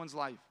to someone's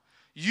life.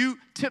 You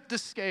tip the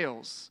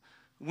scales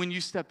when you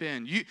step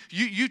in.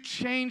 You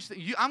change.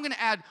 I'm going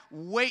to add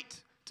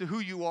weight to who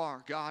you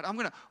are, God. I'm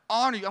going to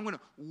honor you. I'm going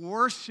to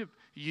worship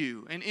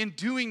you. And in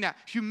doing that,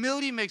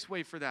 humility makes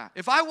way for that.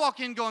 If I walk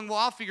in going, well,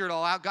 I'll figure it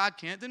all out, God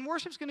can't, then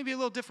worship's going to be a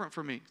little different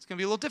for me. It's going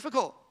to be a little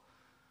difficult.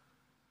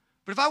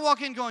 But if I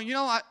walk in going,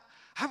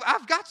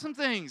 I've got some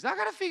things I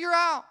got to figure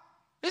out.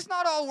 It's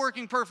not all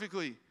working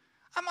perfectly.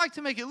 I like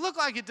to make it look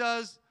like it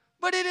does,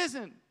 but it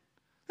isn't.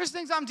 There's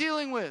things I'm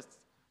dealing with.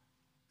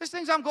 There's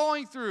things I'm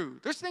going through.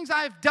 There's things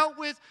I've dealt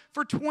with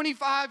for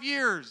 25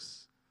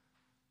 years.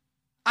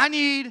 I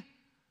need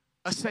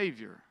a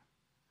Savior.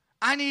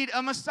 I need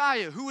a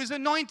Messiah who is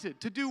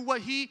anointed to do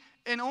what he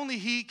and only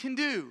he can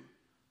do.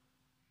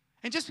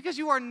 And just because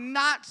you are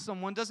not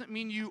someone doesn't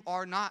mean you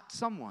are not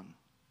someone.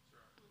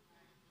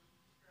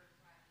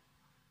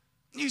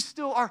 You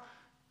still are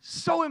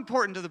so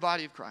important to the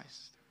body of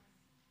Christ.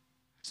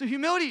 So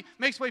humility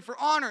makes way for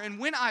honor, and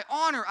when I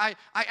honor, I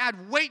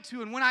add weight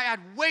to, and when I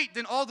add weight,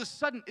 then all of a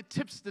sudden it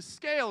tips the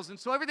scales, and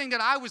so everything that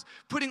I was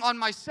putting on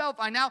myself,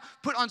 I now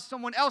put on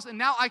someone else, and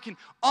now I can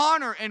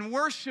honor and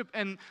worship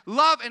and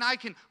love, and I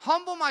can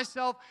humble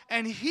myself,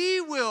 and he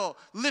will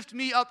lift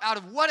me up out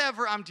of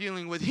whatever I'm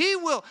dealing with. He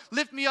will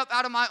lift me up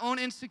out of my own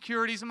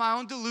insecurities and my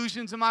own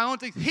delusions and my own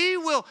things. He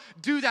will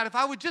do that if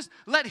I would just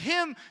let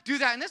him do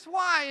that, and that's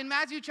why in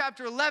Matthew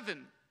chapter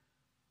 11,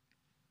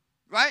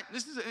 right?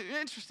 This is an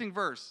interesting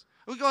verse.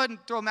 We'll go ahead and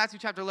throw Matthew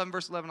chapter 11,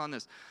 verse 11 on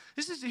this.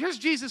 Here's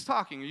Jesus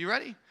talking. Are you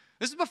ready?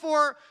 This is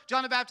before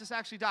John the Baptist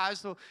actually dies,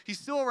 so he's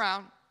still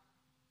around.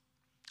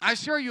 I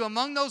assure you,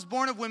 among those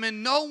born of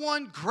women, no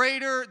one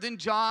greater than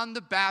John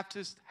the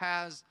Baptist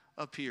has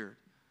appeared.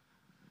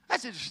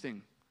 That's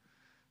interesting.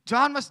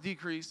 John must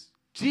decrease,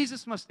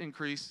 Jesus must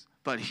increase,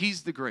 but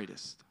he's the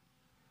greatest.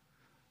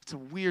 It's a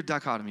weird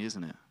dichotomy,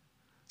 isn't it?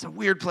 It's a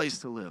weird place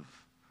to live.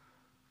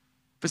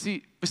 But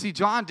see,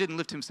 John didn't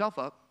lift himself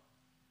up.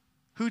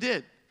 Who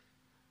did?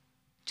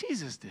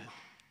 Jesus did.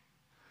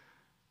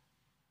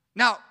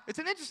 Now, it's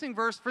an interesting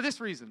verse for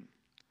this reason.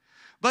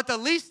 But the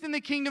least in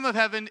the kingdom of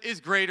heaven is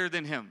greater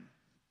than him.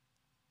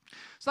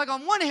 It's like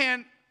on one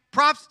hand,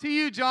 props to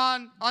you,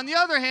 John. On the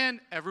other hand,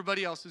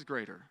 everybody else is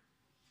greater.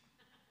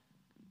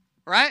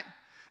 Right?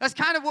 That's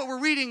kind of what we're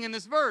reading in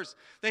this verse.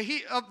 That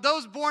of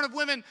those born of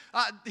women,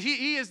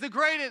 he is the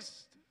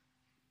greatest.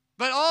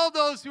 But all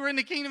those who are in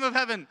the kingdom of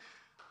heaven,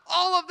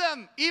 all of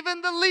them,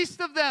 even the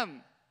least of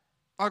them,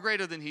 are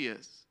greater than he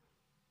is.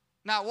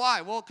 Now,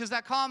 why? Well, because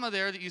that comma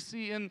there that you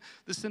see in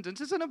the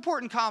sentence is an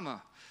important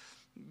comma.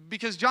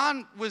 Because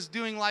John was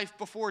doing life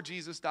before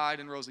Jesus died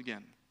and rose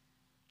again.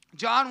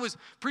 John was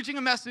preaching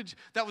a message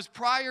that was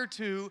prior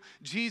to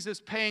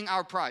Jesus paying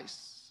our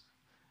price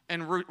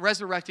and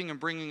resurrecting and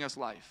bringing us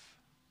life.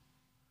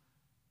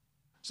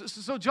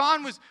 So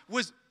John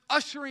was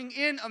ushering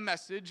in a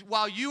message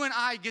while you and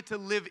I get to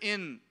live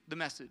in the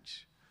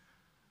message.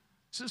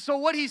 So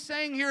what he's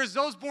saying here is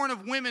those born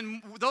of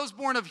women, those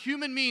born of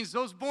human means,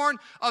 those born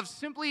of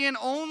simply and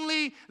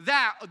only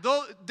that,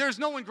 there's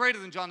no one greater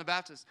than John the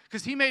Baptist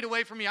because he made a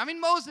way for me. I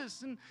mean,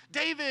 Moses and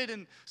David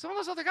and some of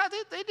those other guys,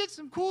 they did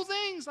some cool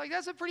things. Like,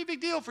 that's a pretty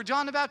big deal for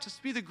John the Baptist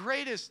to be the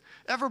greatest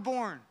ever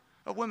born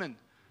of women.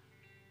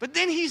 But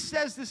then he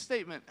says this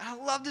statement. I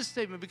love this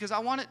statement because I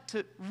want it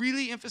to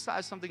really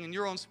emphasize something in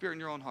your own spirit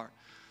and your own heart.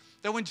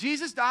 That when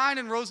Jesus died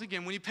and rose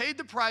again, when he paid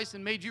the price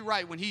and made you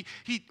right, when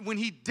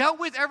he dealt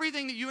with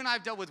everything that you and I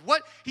have dealt with,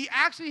 what he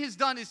actually has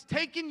done is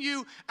taken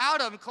you out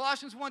of, and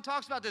Colossians 1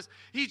 talks about this,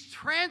 he's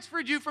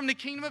transferred you from the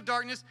kingdom of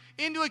darkness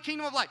into a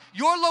kingdom of light.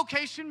 Your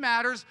location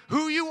matters.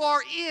 Who you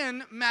are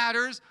in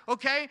matters,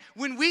 okay?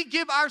 When we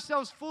give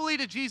ourselves fully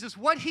to Jesus,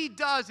 what he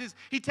does is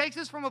he takes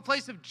us from a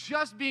place of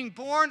just being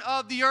born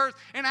of the earth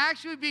and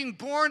actually being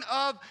born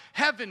of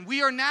heaven.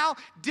 We are now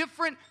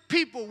different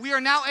people. We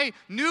are now a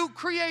new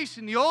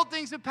creation. The old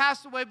things have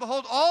passed away.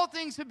 Behold, all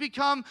things have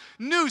become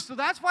new. So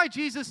that's why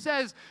Jesus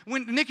says,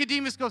 when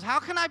Nicodemus goes, how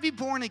can I be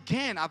born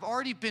again? I've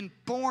already been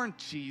born,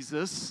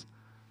 Jesus.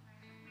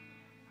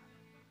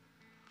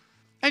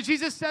 And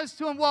Jesus says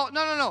to him, well,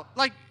 no.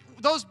 Like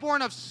those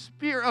born of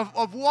spirit,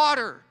 of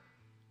water,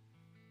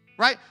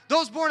 right?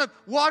 Those born of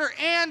water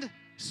and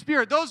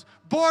spirit. Those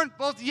born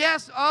both,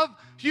 yes, of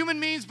human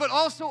means, but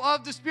also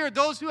of the Spirit.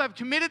 Those who have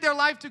committed their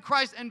life to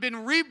Christ and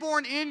been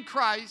reborn in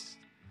Christ.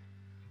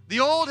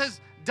 The old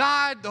has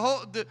died,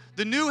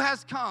 the new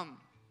has come.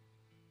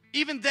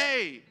 Even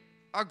they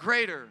are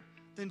greater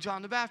than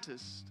John the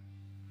Baptist.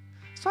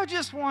 So I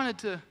just wanted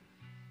to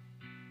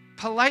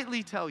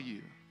politely tell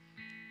you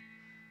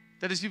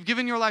that as you've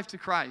given your life to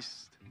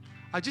Christ,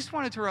 I just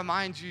wanted to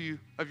remind you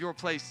of your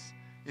place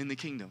in the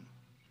kingdom.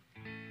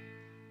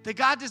 That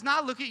God does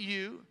not look at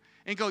you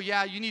and go,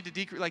 yeah, you need to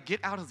decrease, like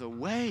get out of the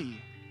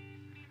way.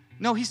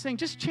 No, he's saying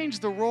just change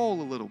the role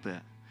a little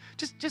bit.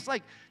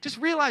 Just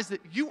realize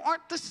that you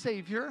aren't the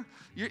Savior.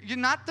 You're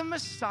not the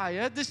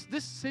Messiah.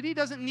 This city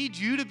doesn't need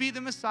you to be the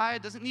Messiah.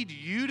 It doesn't need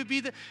you to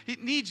be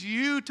it needs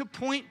you to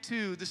point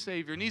to the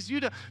Savior. It needs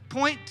you to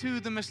point to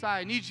the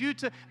Messiah. It needs you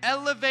to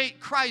elevate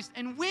Christ.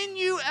 And when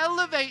you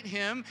elevate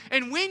him,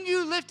 and when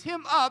you lift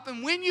him up,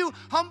 and when you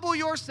humble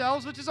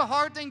yourselves, which is a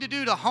hard thing to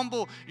do, to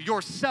humble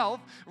yourself,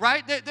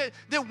 right?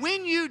 That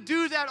when you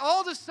do that, all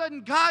of a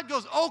sudden God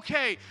goes,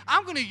 okay,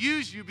 I'm going to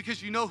use you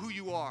because you know who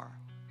you are.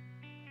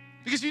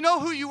 Because you know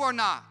who you are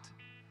not.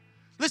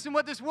 Listen,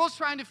 what this world's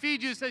trying to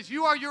feed you says,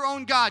 you are your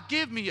own God.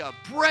 Give me a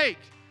break.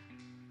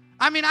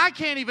 I mean, I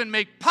can't even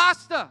make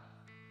pasta.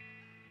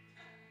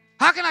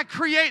 How can I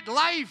create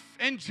life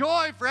and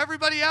joy for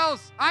everybody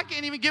else? I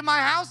can't even get my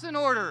house in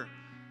order.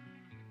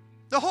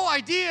 The whole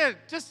idea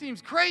just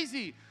seems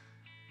crazy.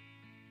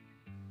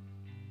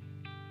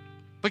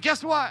 But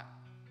guess what?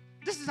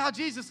 This is how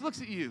Jesus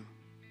looks at you.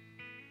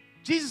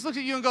 Jesus looks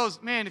at you and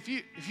goes, man, if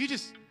you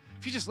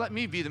just let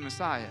me be the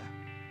Messiah,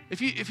 if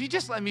you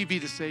just let me be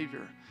the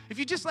Savior, if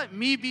you just let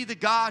me be the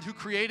God who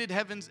created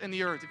heavens and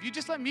the earth, if you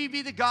just let me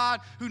be the God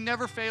who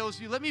never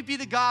fails you, let me be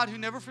the God who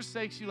never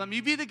forsakes you, let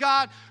me be the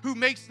God who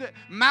makes the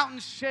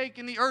mountains shake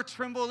and the earth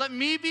tremble, let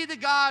me be the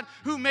God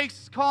who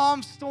makes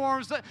calm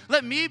storms,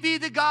 let me be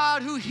the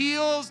God who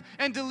heals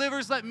and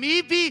delivers, let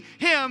me be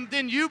him,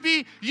 then you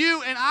be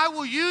you, and I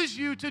will use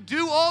you to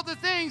do all the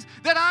things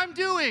that I'm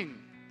doing.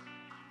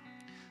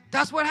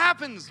 That's what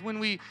happens when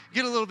we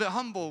get a little bit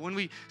humble, when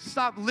we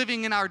stop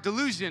living in our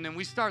delusion and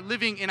we start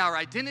living in our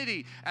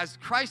identity as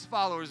Christ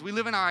followers. We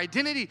live in our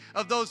identity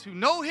of those who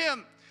know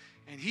him,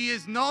 and he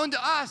is known to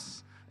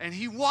us, and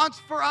he wants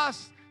for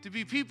us to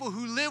be people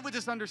who live with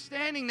this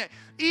understanding that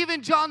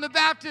even John the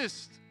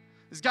Baptist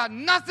has got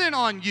nothing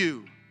on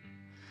you,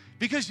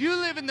 because you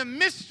live in the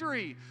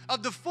mystery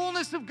of the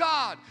fullness of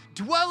God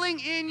dwelling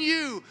in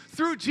you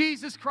through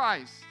Jesus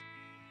Christ.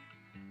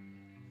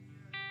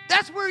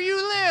 That's where you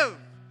live.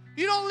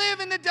 You don't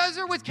live in the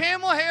desert with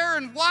camel hair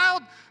and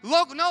wild,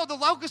 no, the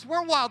locusts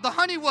weren't wild, the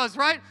honey was,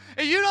 right?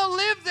 And you don't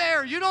live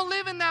there. You don't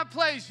live in that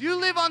place. You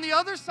live on the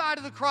other side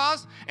of the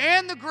cross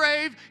and the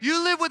grave.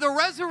 You live with a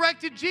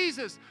resurrected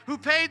Jesus who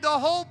paid the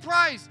whole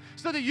price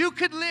so that you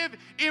could live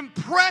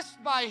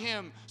impressed by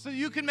him, so that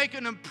you can make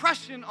an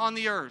impression on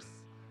the earth.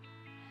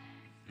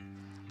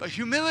 But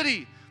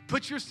humility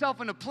puts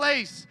yourself in a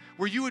place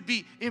where you would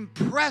be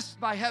impressed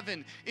by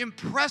heaven,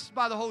 impressed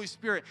by the Holy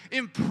Spirit,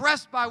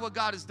 impressed by what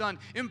God has done,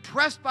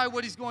 impressed by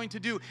what he's going to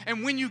do.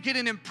 And when you get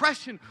an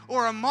impression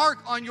or a mark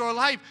on your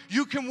life,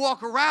 you can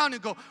walk around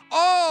and go,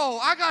 oh,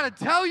 I got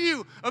to tell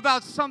you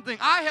about something.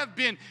 I have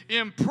been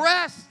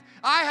impressed.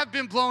 I have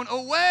been blown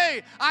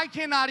away. I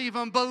cannot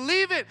even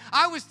believe it.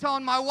 I was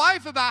telling my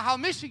wife about how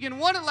Michigan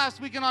won it last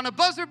weekend on a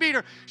buzzer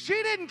beater. She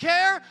didn't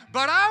care,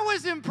 but I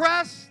was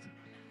impressed.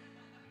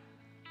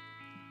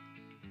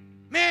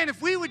 Man,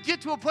 if we would get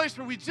to a place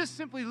where we just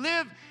simply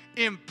live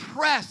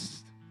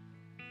impressed,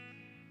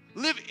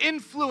 live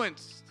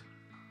influenced,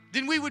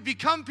 then we would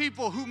become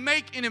people who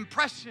make an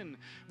impression.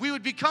 We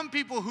would become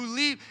people who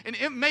leave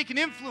and make an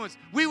influence.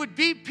 We would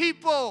be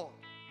people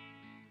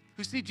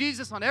who see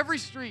Jesus on every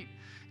street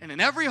and in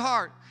every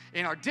heart,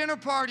 in our dinner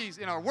parties,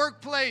 in our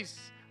workplace,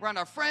 around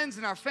our friends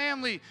and our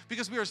family,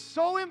 because we are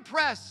so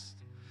impressed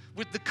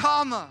with the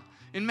comma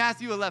in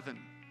Matthew 11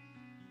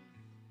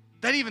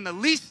 that even the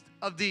least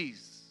of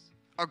these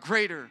are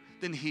greater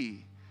than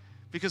he,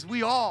 because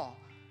we all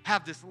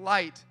have this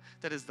light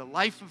that is the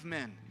life of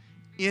men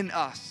in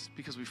us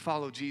because we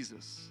follow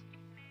Jesus.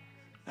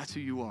 That's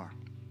who you are.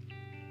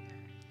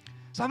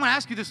 So I'm going to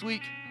ask you this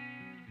week,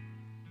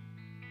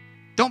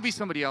 don't be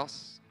somebody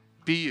else,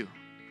 be you.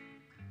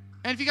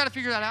 And if you got to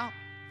figure that out,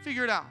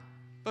 figure it out.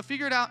 But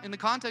figure it out in the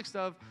context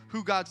of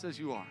who God says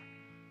you are.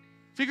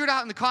 Figure it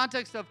out in the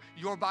context of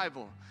your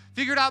Bible.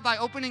 Figure it out by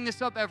opening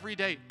this up every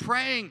day,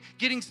 praying,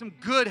 getting some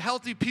good,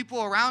 healthy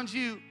people around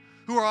you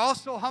who are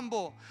also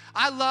humble.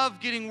 I love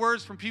getting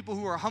words from people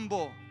who are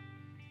humble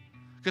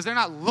because they're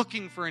not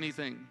looking for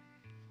anything.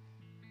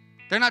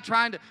 They're not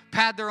trying to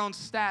pad their own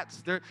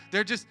stats.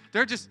 They're just,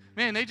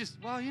 man, just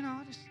hanging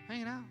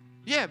out.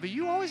 Yeah, but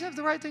you always have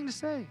the right thing to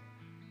say.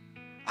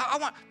 I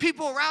want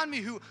people around me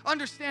who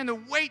understand the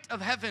weight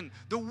of heaven,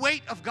 the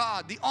weight of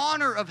God, the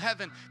honor of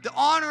heaven, the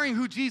honoring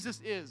who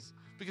Jesus is,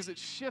 because it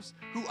shifts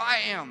who I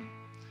am.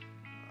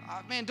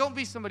 Man, don't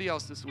be somebody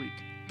else this week.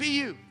 Be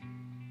you.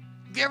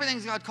 Be everything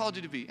God called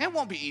you to be. And it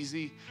won't be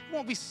easy. It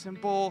won't be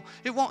simple.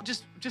 It won't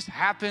just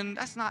happen.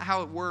 That's not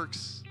how it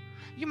works.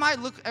 You might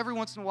look every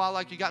once in a while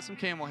like you got some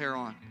camel hair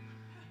on.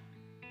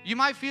 You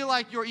might feel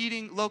like you're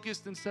eating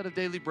locust instead of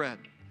daily bread.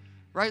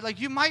 Right?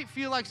 Like you might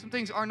feel like some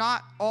things are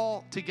not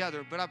all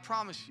together, but I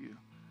promise you,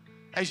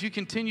 as you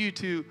continue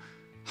to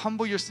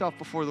humble yourself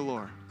before the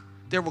Lord,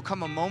 there will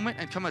come a moment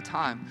and come a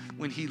time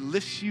when he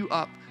lifts you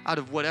up out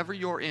of whatever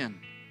you're in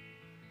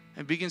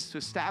and begins to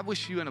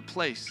establish you in a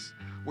place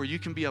where you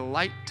can be a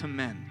light to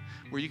men,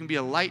 where you can be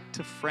a light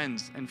to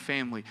friends and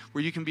family,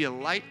 where you can be a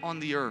light on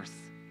the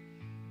earth.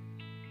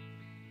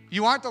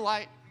 You aren't the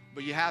light,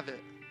 but you have it.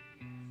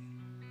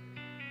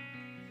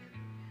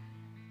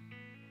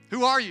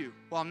 Who are you?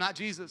 Well, I'm not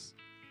Jesus.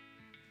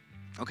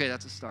 Okay,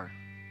 that's a start.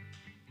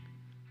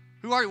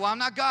 Who are you? Well, I'm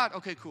not God.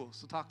 Okay, cool.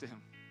 So talk to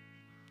him.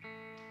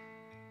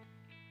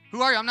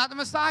 Who are you? I'm not the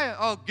Messiah.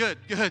 Oh, good.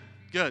 You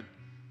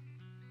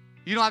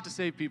don't have to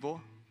save people.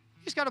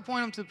 You just got to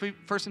point them to the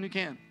person who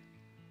can.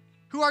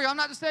 Who are you? I'm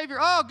not the Savior.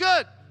 Oh,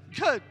 good.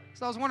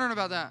 So I was wondering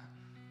about that.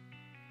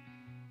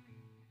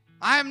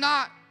 I am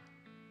not.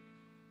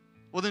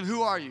 Well, then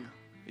who are you?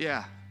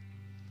 Yeah.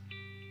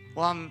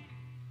 Well,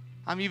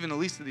 I'm even the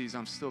least of these.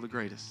 I'm still the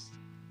greatest.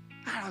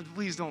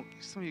 Please don't.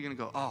 Some of you are going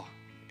to go, oh,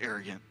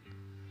 arrogant.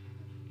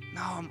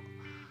 No,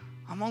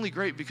 I'm only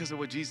great because of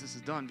what Jesus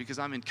has done, because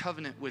I'm in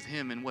covenant with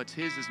him, and what's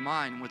his is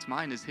mine, and what's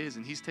mine is his,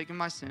 and he's taken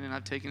my sin, and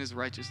I've taken his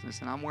righteousness,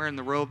 and I'm wearing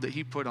the robe that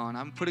he put on.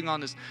 I'm putting on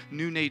this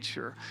new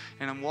nature,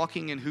 and I'm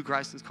walking in who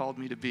Christ has called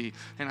me to be,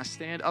 and I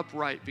stand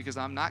upright because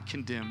I'm not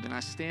condemned, and I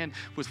stand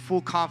with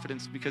full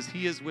confidence because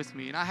he is with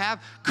me, and I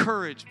have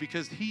courage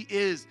because he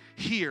is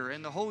here,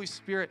 and the Holy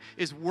Spirit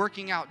is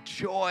working out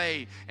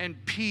joy and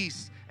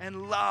peace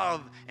and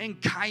love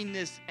and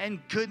kindness and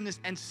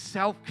goodness and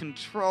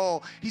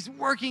self-control. He's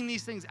working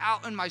these things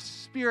out in my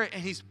spirit,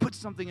 and he's put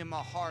something in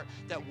my heart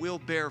that will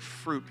bear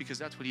fruit, because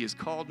that's what he has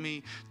called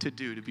me to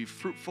do, to be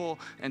fruitful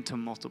and to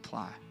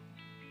multiply.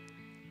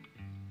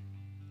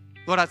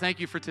 Lord, I thank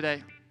you for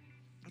today.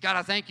 God,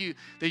 I thank you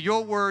that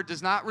your word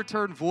does not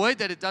return void,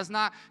 that it does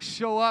not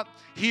show up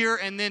here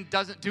and then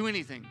doesn't do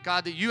anything.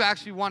 God, that you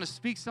actually want to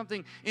speak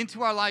something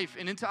into our life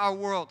and into our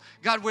world.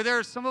 God, where there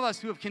are some of us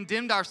who have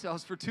condemned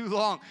ourselves for too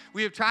long.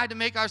 We have tried to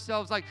make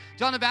ourselves like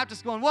John the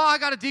Baptist going, well, I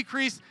got to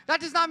decrease. That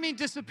does not mean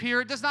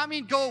disappear. It does not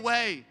mean go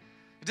away.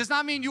 It does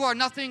not mean you are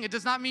nothing. It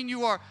does not mean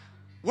you are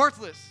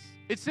worthless.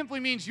 It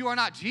simply means you are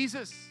not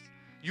Jesus.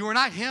 You are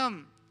not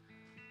him.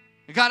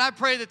 And God, I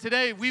pray that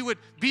today we would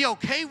be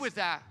okay with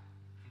that.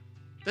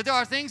 That there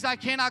are things I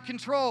cannot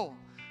control.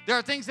 There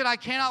are things that I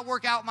cannot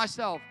work out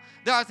myself.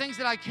 There are things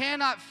that I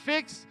cannot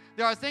fix.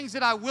 There are things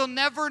that I will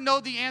never know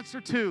the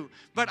answer to.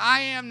 But I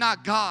am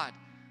not God.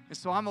 And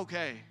so I'm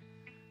okay.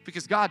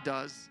 Because God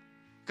does.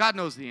 God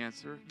knows the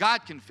answer.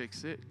 God can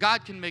fix it.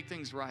 God can make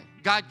things right.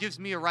 God gives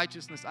me a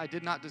righteousness I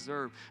did not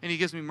deserve. And he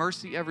gives me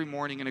mercy every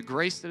morning and a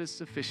grace that is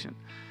sufficient.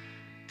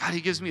 God,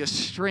 he gives me a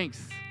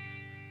strength.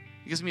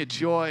 He gives me a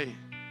joy.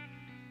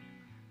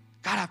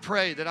 God, I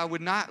pray that I would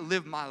not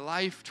live my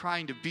life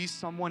trying to be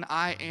someone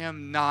I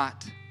am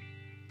not,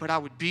 but I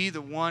would be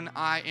the one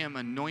I am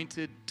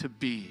anointed to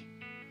be.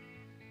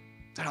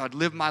 That I would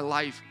live my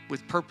life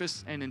with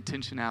purpose and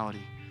intentionality.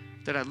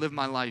 That I'd live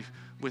my life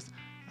with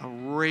a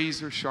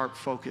razor-sharp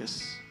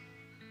focus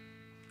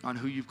on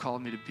who you've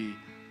called me to be.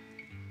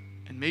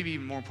 And maybe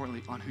even more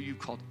importantly, on who you've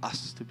called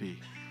us to be.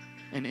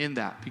 And in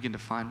that, begin to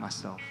find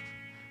myself.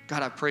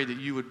 God, I pray that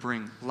you would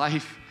bring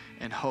life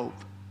and hope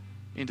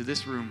into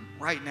this room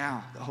right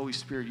now. The Holy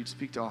Spirit, you'd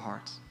speak to our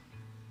hearts.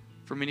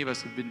 For many of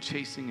us have been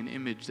chasing an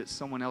image that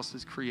someone else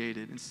has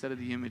created instead of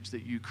the image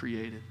that you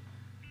created.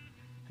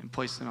 and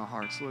placed in our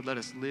hearts. Lord, let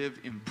us live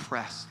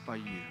impressed by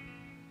you,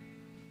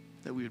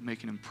 that we would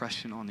make an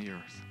impression on the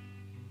earth.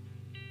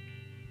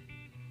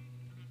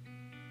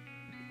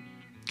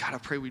 God, I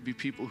pray we'd be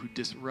people who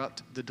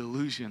disrupt the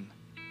delusion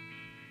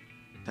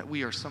that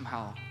we are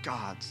somehow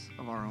gods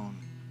of our own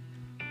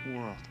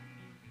world.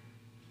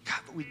 God,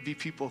 but we'd be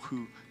people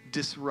who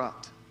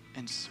disrupt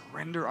and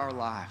surrender our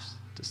lives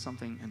to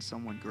something and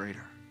someone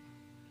greater.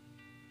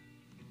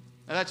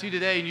 Now that's you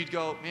today, and you'd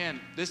go, man,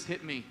 this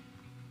hit me.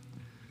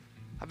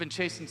 I've been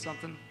chasing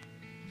something.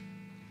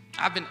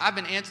 I've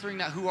been answering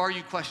that who are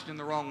you question in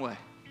the wrong way.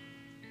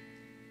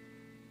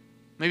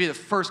 Maybe the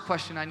first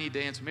question I need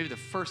to answer, maybe the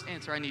first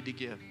answer I need to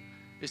give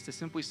is to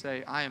simply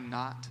say, I am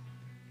not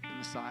the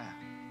Messiah.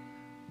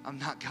 I'm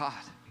not God.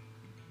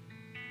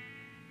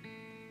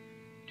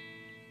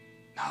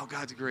 No,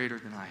 God's greater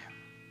than I am.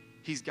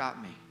 He's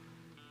got me.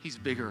 He's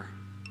bigger.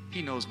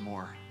 He knows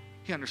more.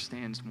 He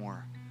understands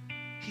more.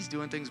 He's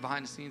doing things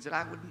behind the scenes that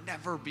I would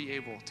never be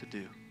able to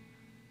do.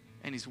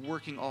 And he's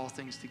working all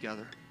things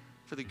together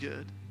for the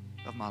good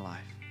of my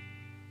life.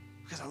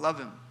 Because I love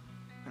him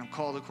and I'm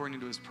called according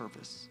to his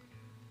purpose.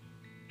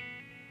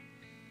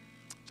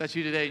 If that's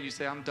you today and you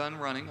say, I'm done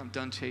running, I'm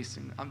done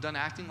chasing, I'm done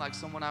acting like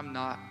someone I'm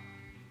not.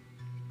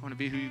 I want to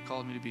be who you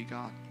called me to be,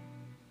 God.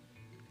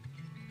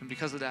 And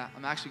because of that,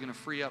 I'm actually going to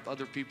free up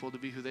other people to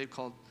be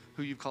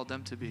who you've called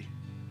them to be.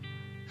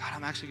 God,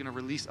 I'm actually going to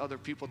release other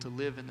people to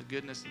live in the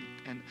goodness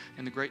and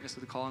the greatness of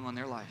the calling on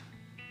their life.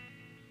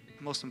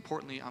 And most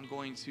importantly, I'm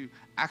going to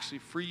actually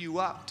free you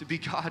up to be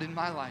God in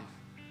my life.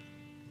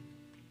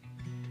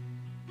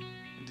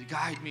 And to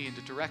guide me and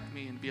to direct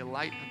me and be a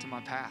light unto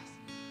my path.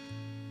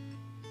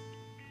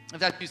 If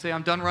that you say,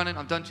 I'm done running,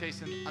 I'm done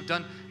chasing, I'm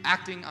done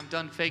acting, I'm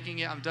done faking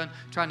it, I'm done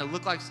trying to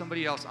look like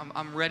somebody else.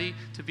 I'm ready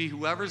to be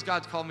whoever's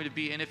God's called me to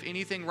be. And if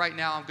anything right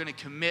now, I'm going to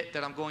commit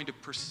that I'm going to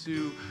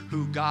pursue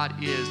who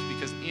God is,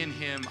 because in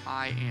him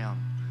I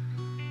am.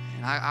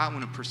 And I'm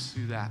going to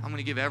pursue that. I'm going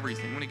to give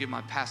everything. I'm going to give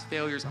my past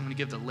failures. I'm going to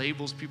give the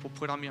labels people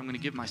put on me. I'm going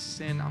to give my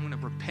sin. I'm going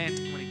to repent.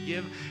 I'm going to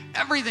give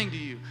everything to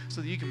you so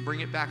that you can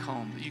bring it back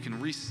home, that you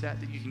can reset,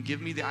 that you can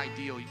give me the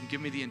ideal, you can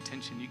give me the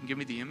intention, you can give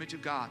me the image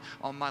of God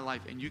on my life,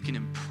 and you can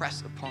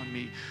impress upon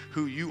me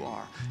who you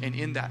are, and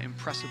in that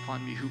impress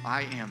upon me who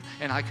I am,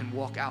 and I can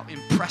walk out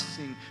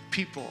impressing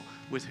people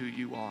with who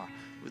you are,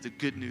 with the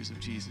good news of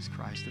Jesus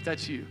Christ. If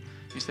that's you,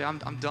 you say, I'm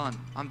done.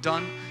 I'm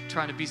done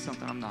trying to be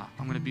something I'm not.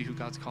 I'm going to be who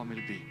God's called me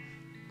to be.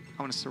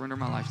 I want to surrender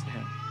my life to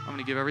him. I'm going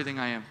to give everything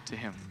I am to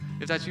him.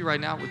 If that's you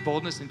right now, with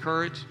boldness and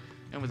courage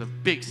and with a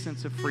big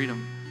sense of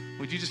freedom,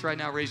 would you just right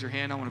now raise your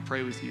hand? I want to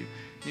pray with you.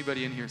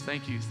 Anybody in here?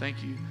 Thank you,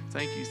 thank you,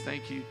 thank you,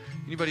 thank you.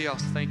 Anybody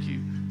else? Thank you,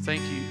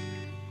 thank you.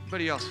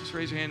 Anybody else? Just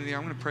raise your hand in the air.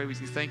 I'm going to pray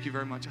with you. Thank you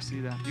very much. I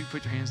see that. You can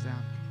put your hands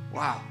down.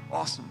 Wow,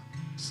 awesome.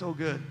 So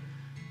good.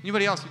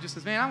 Anybody else who just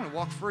says, man, I'm going to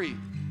walk free.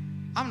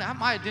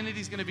 My identity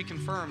is going to be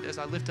confirmed as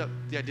I lift up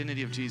the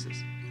identity of Jesus.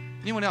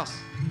 Anyone else?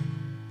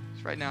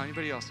 Right now,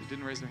 anybody else who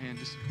didn't raise their hand,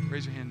 just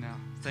raise your hand now.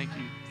 Thank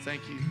you,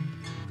 thank you.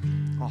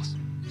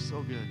 Awesome,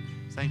 so good.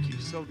 Thank you,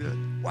 so good.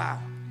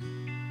 Wow.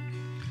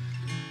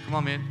 Come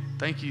on, man.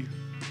 Thank you,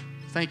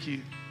 thank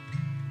you.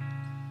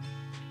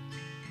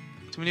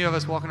 Too many of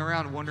us walking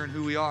around wondering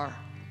who we are.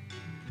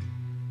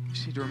 We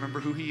just need to remember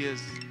who he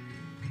is.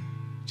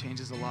 It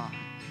changes a lot.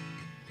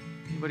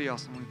 Anybody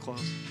else? I'm going to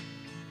close.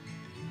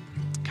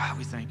 God,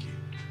 we thank you.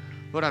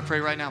 Lord, I pray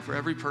right now for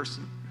every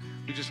person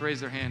who just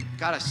raised their hand.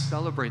 God, I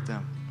celebrate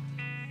them.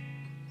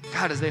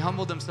 God, as they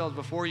humbled themselves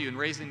before you and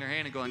raising their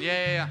hand and going,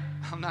 yeah,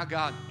 I'm not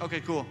God. Okay,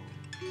 cool.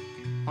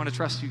 I want to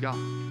trust you, God.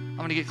 I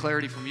want to get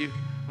clarity from you.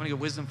 I want to get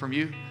wisdom from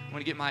you. I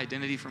want to get my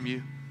identity from you.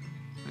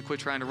 I'm going to quit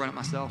trying to run it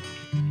myself.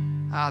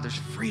 There's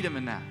freedom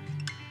in that.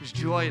 There's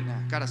joy in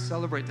that. God, I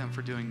celebrate them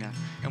for doing that.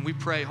 And we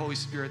pray, Holy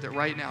Spirit, that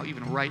right now,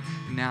 even right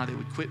now, they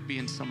would quit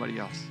being somebody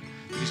else.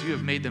 Because you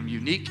have made them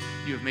unique.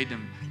 You have made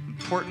them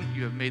important.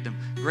 You have made them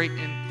great.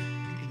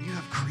 And you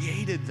have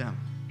created them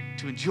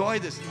to enjoy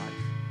this life,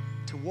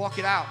 to walk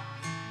it out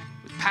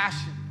with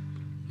passion,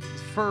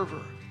 with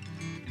fervor,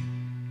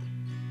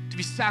 to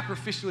be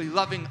sacrificially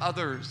loving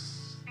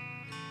others,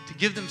 to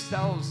give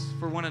themselves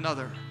for one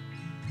another,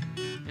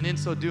 and in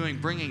so doing,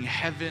 bringing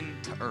heaven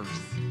to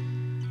earth.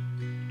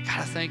 God,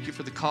 I thank you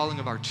for the calling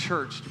of our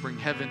church to bring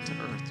heaven to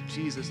earth, to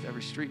Jesus, to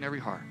every street and every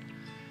heart.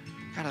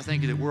 God, I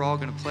thank you that we're all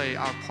going to play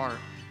our part,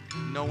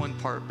 no one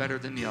part better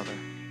than the other,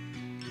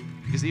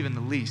 because even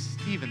the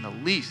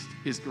least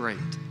is great.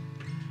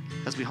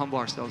 As we humble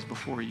ourselves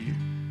before you,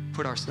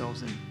 put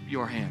ourselves in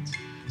your hands.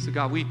 So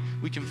God, we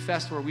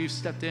confess where we've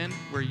stepped in,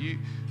 where you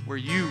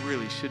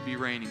really should be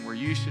reigning, where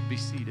you should be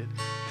seated.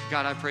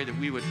 God, I pray that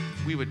we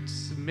would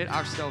submit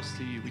ourselves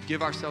to you. We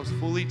give ourselves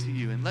fully to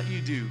you and let you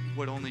do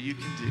what only you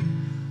can do.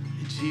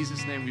 In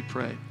Jesus' name we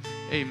pray.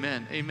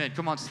 Amen. Amen.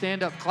 Come on,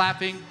 stand up,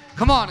 clapping.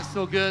 Come on, it's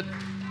so good.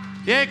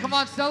 Yeah, come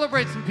on,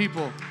 celebrate some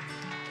people.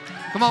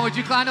 Come on, would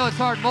you? I know it's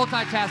hard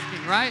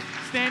multitasking, right?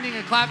 Standing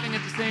and clapping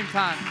at the same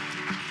time.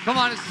 Come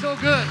on, it's so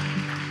good.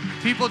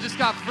 People just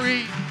got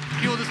free.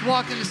 People just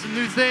walked into some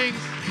new things.